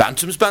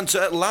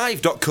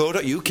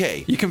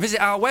bantamsbanter@live.co.uk. You can visit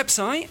our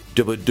website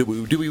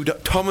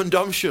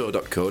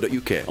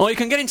www.tomanddomshow.co.uk. or you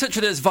can get in touch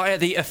with us via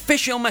the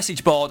official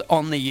message board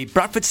on the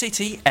Bradford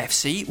City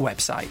FC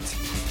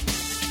website.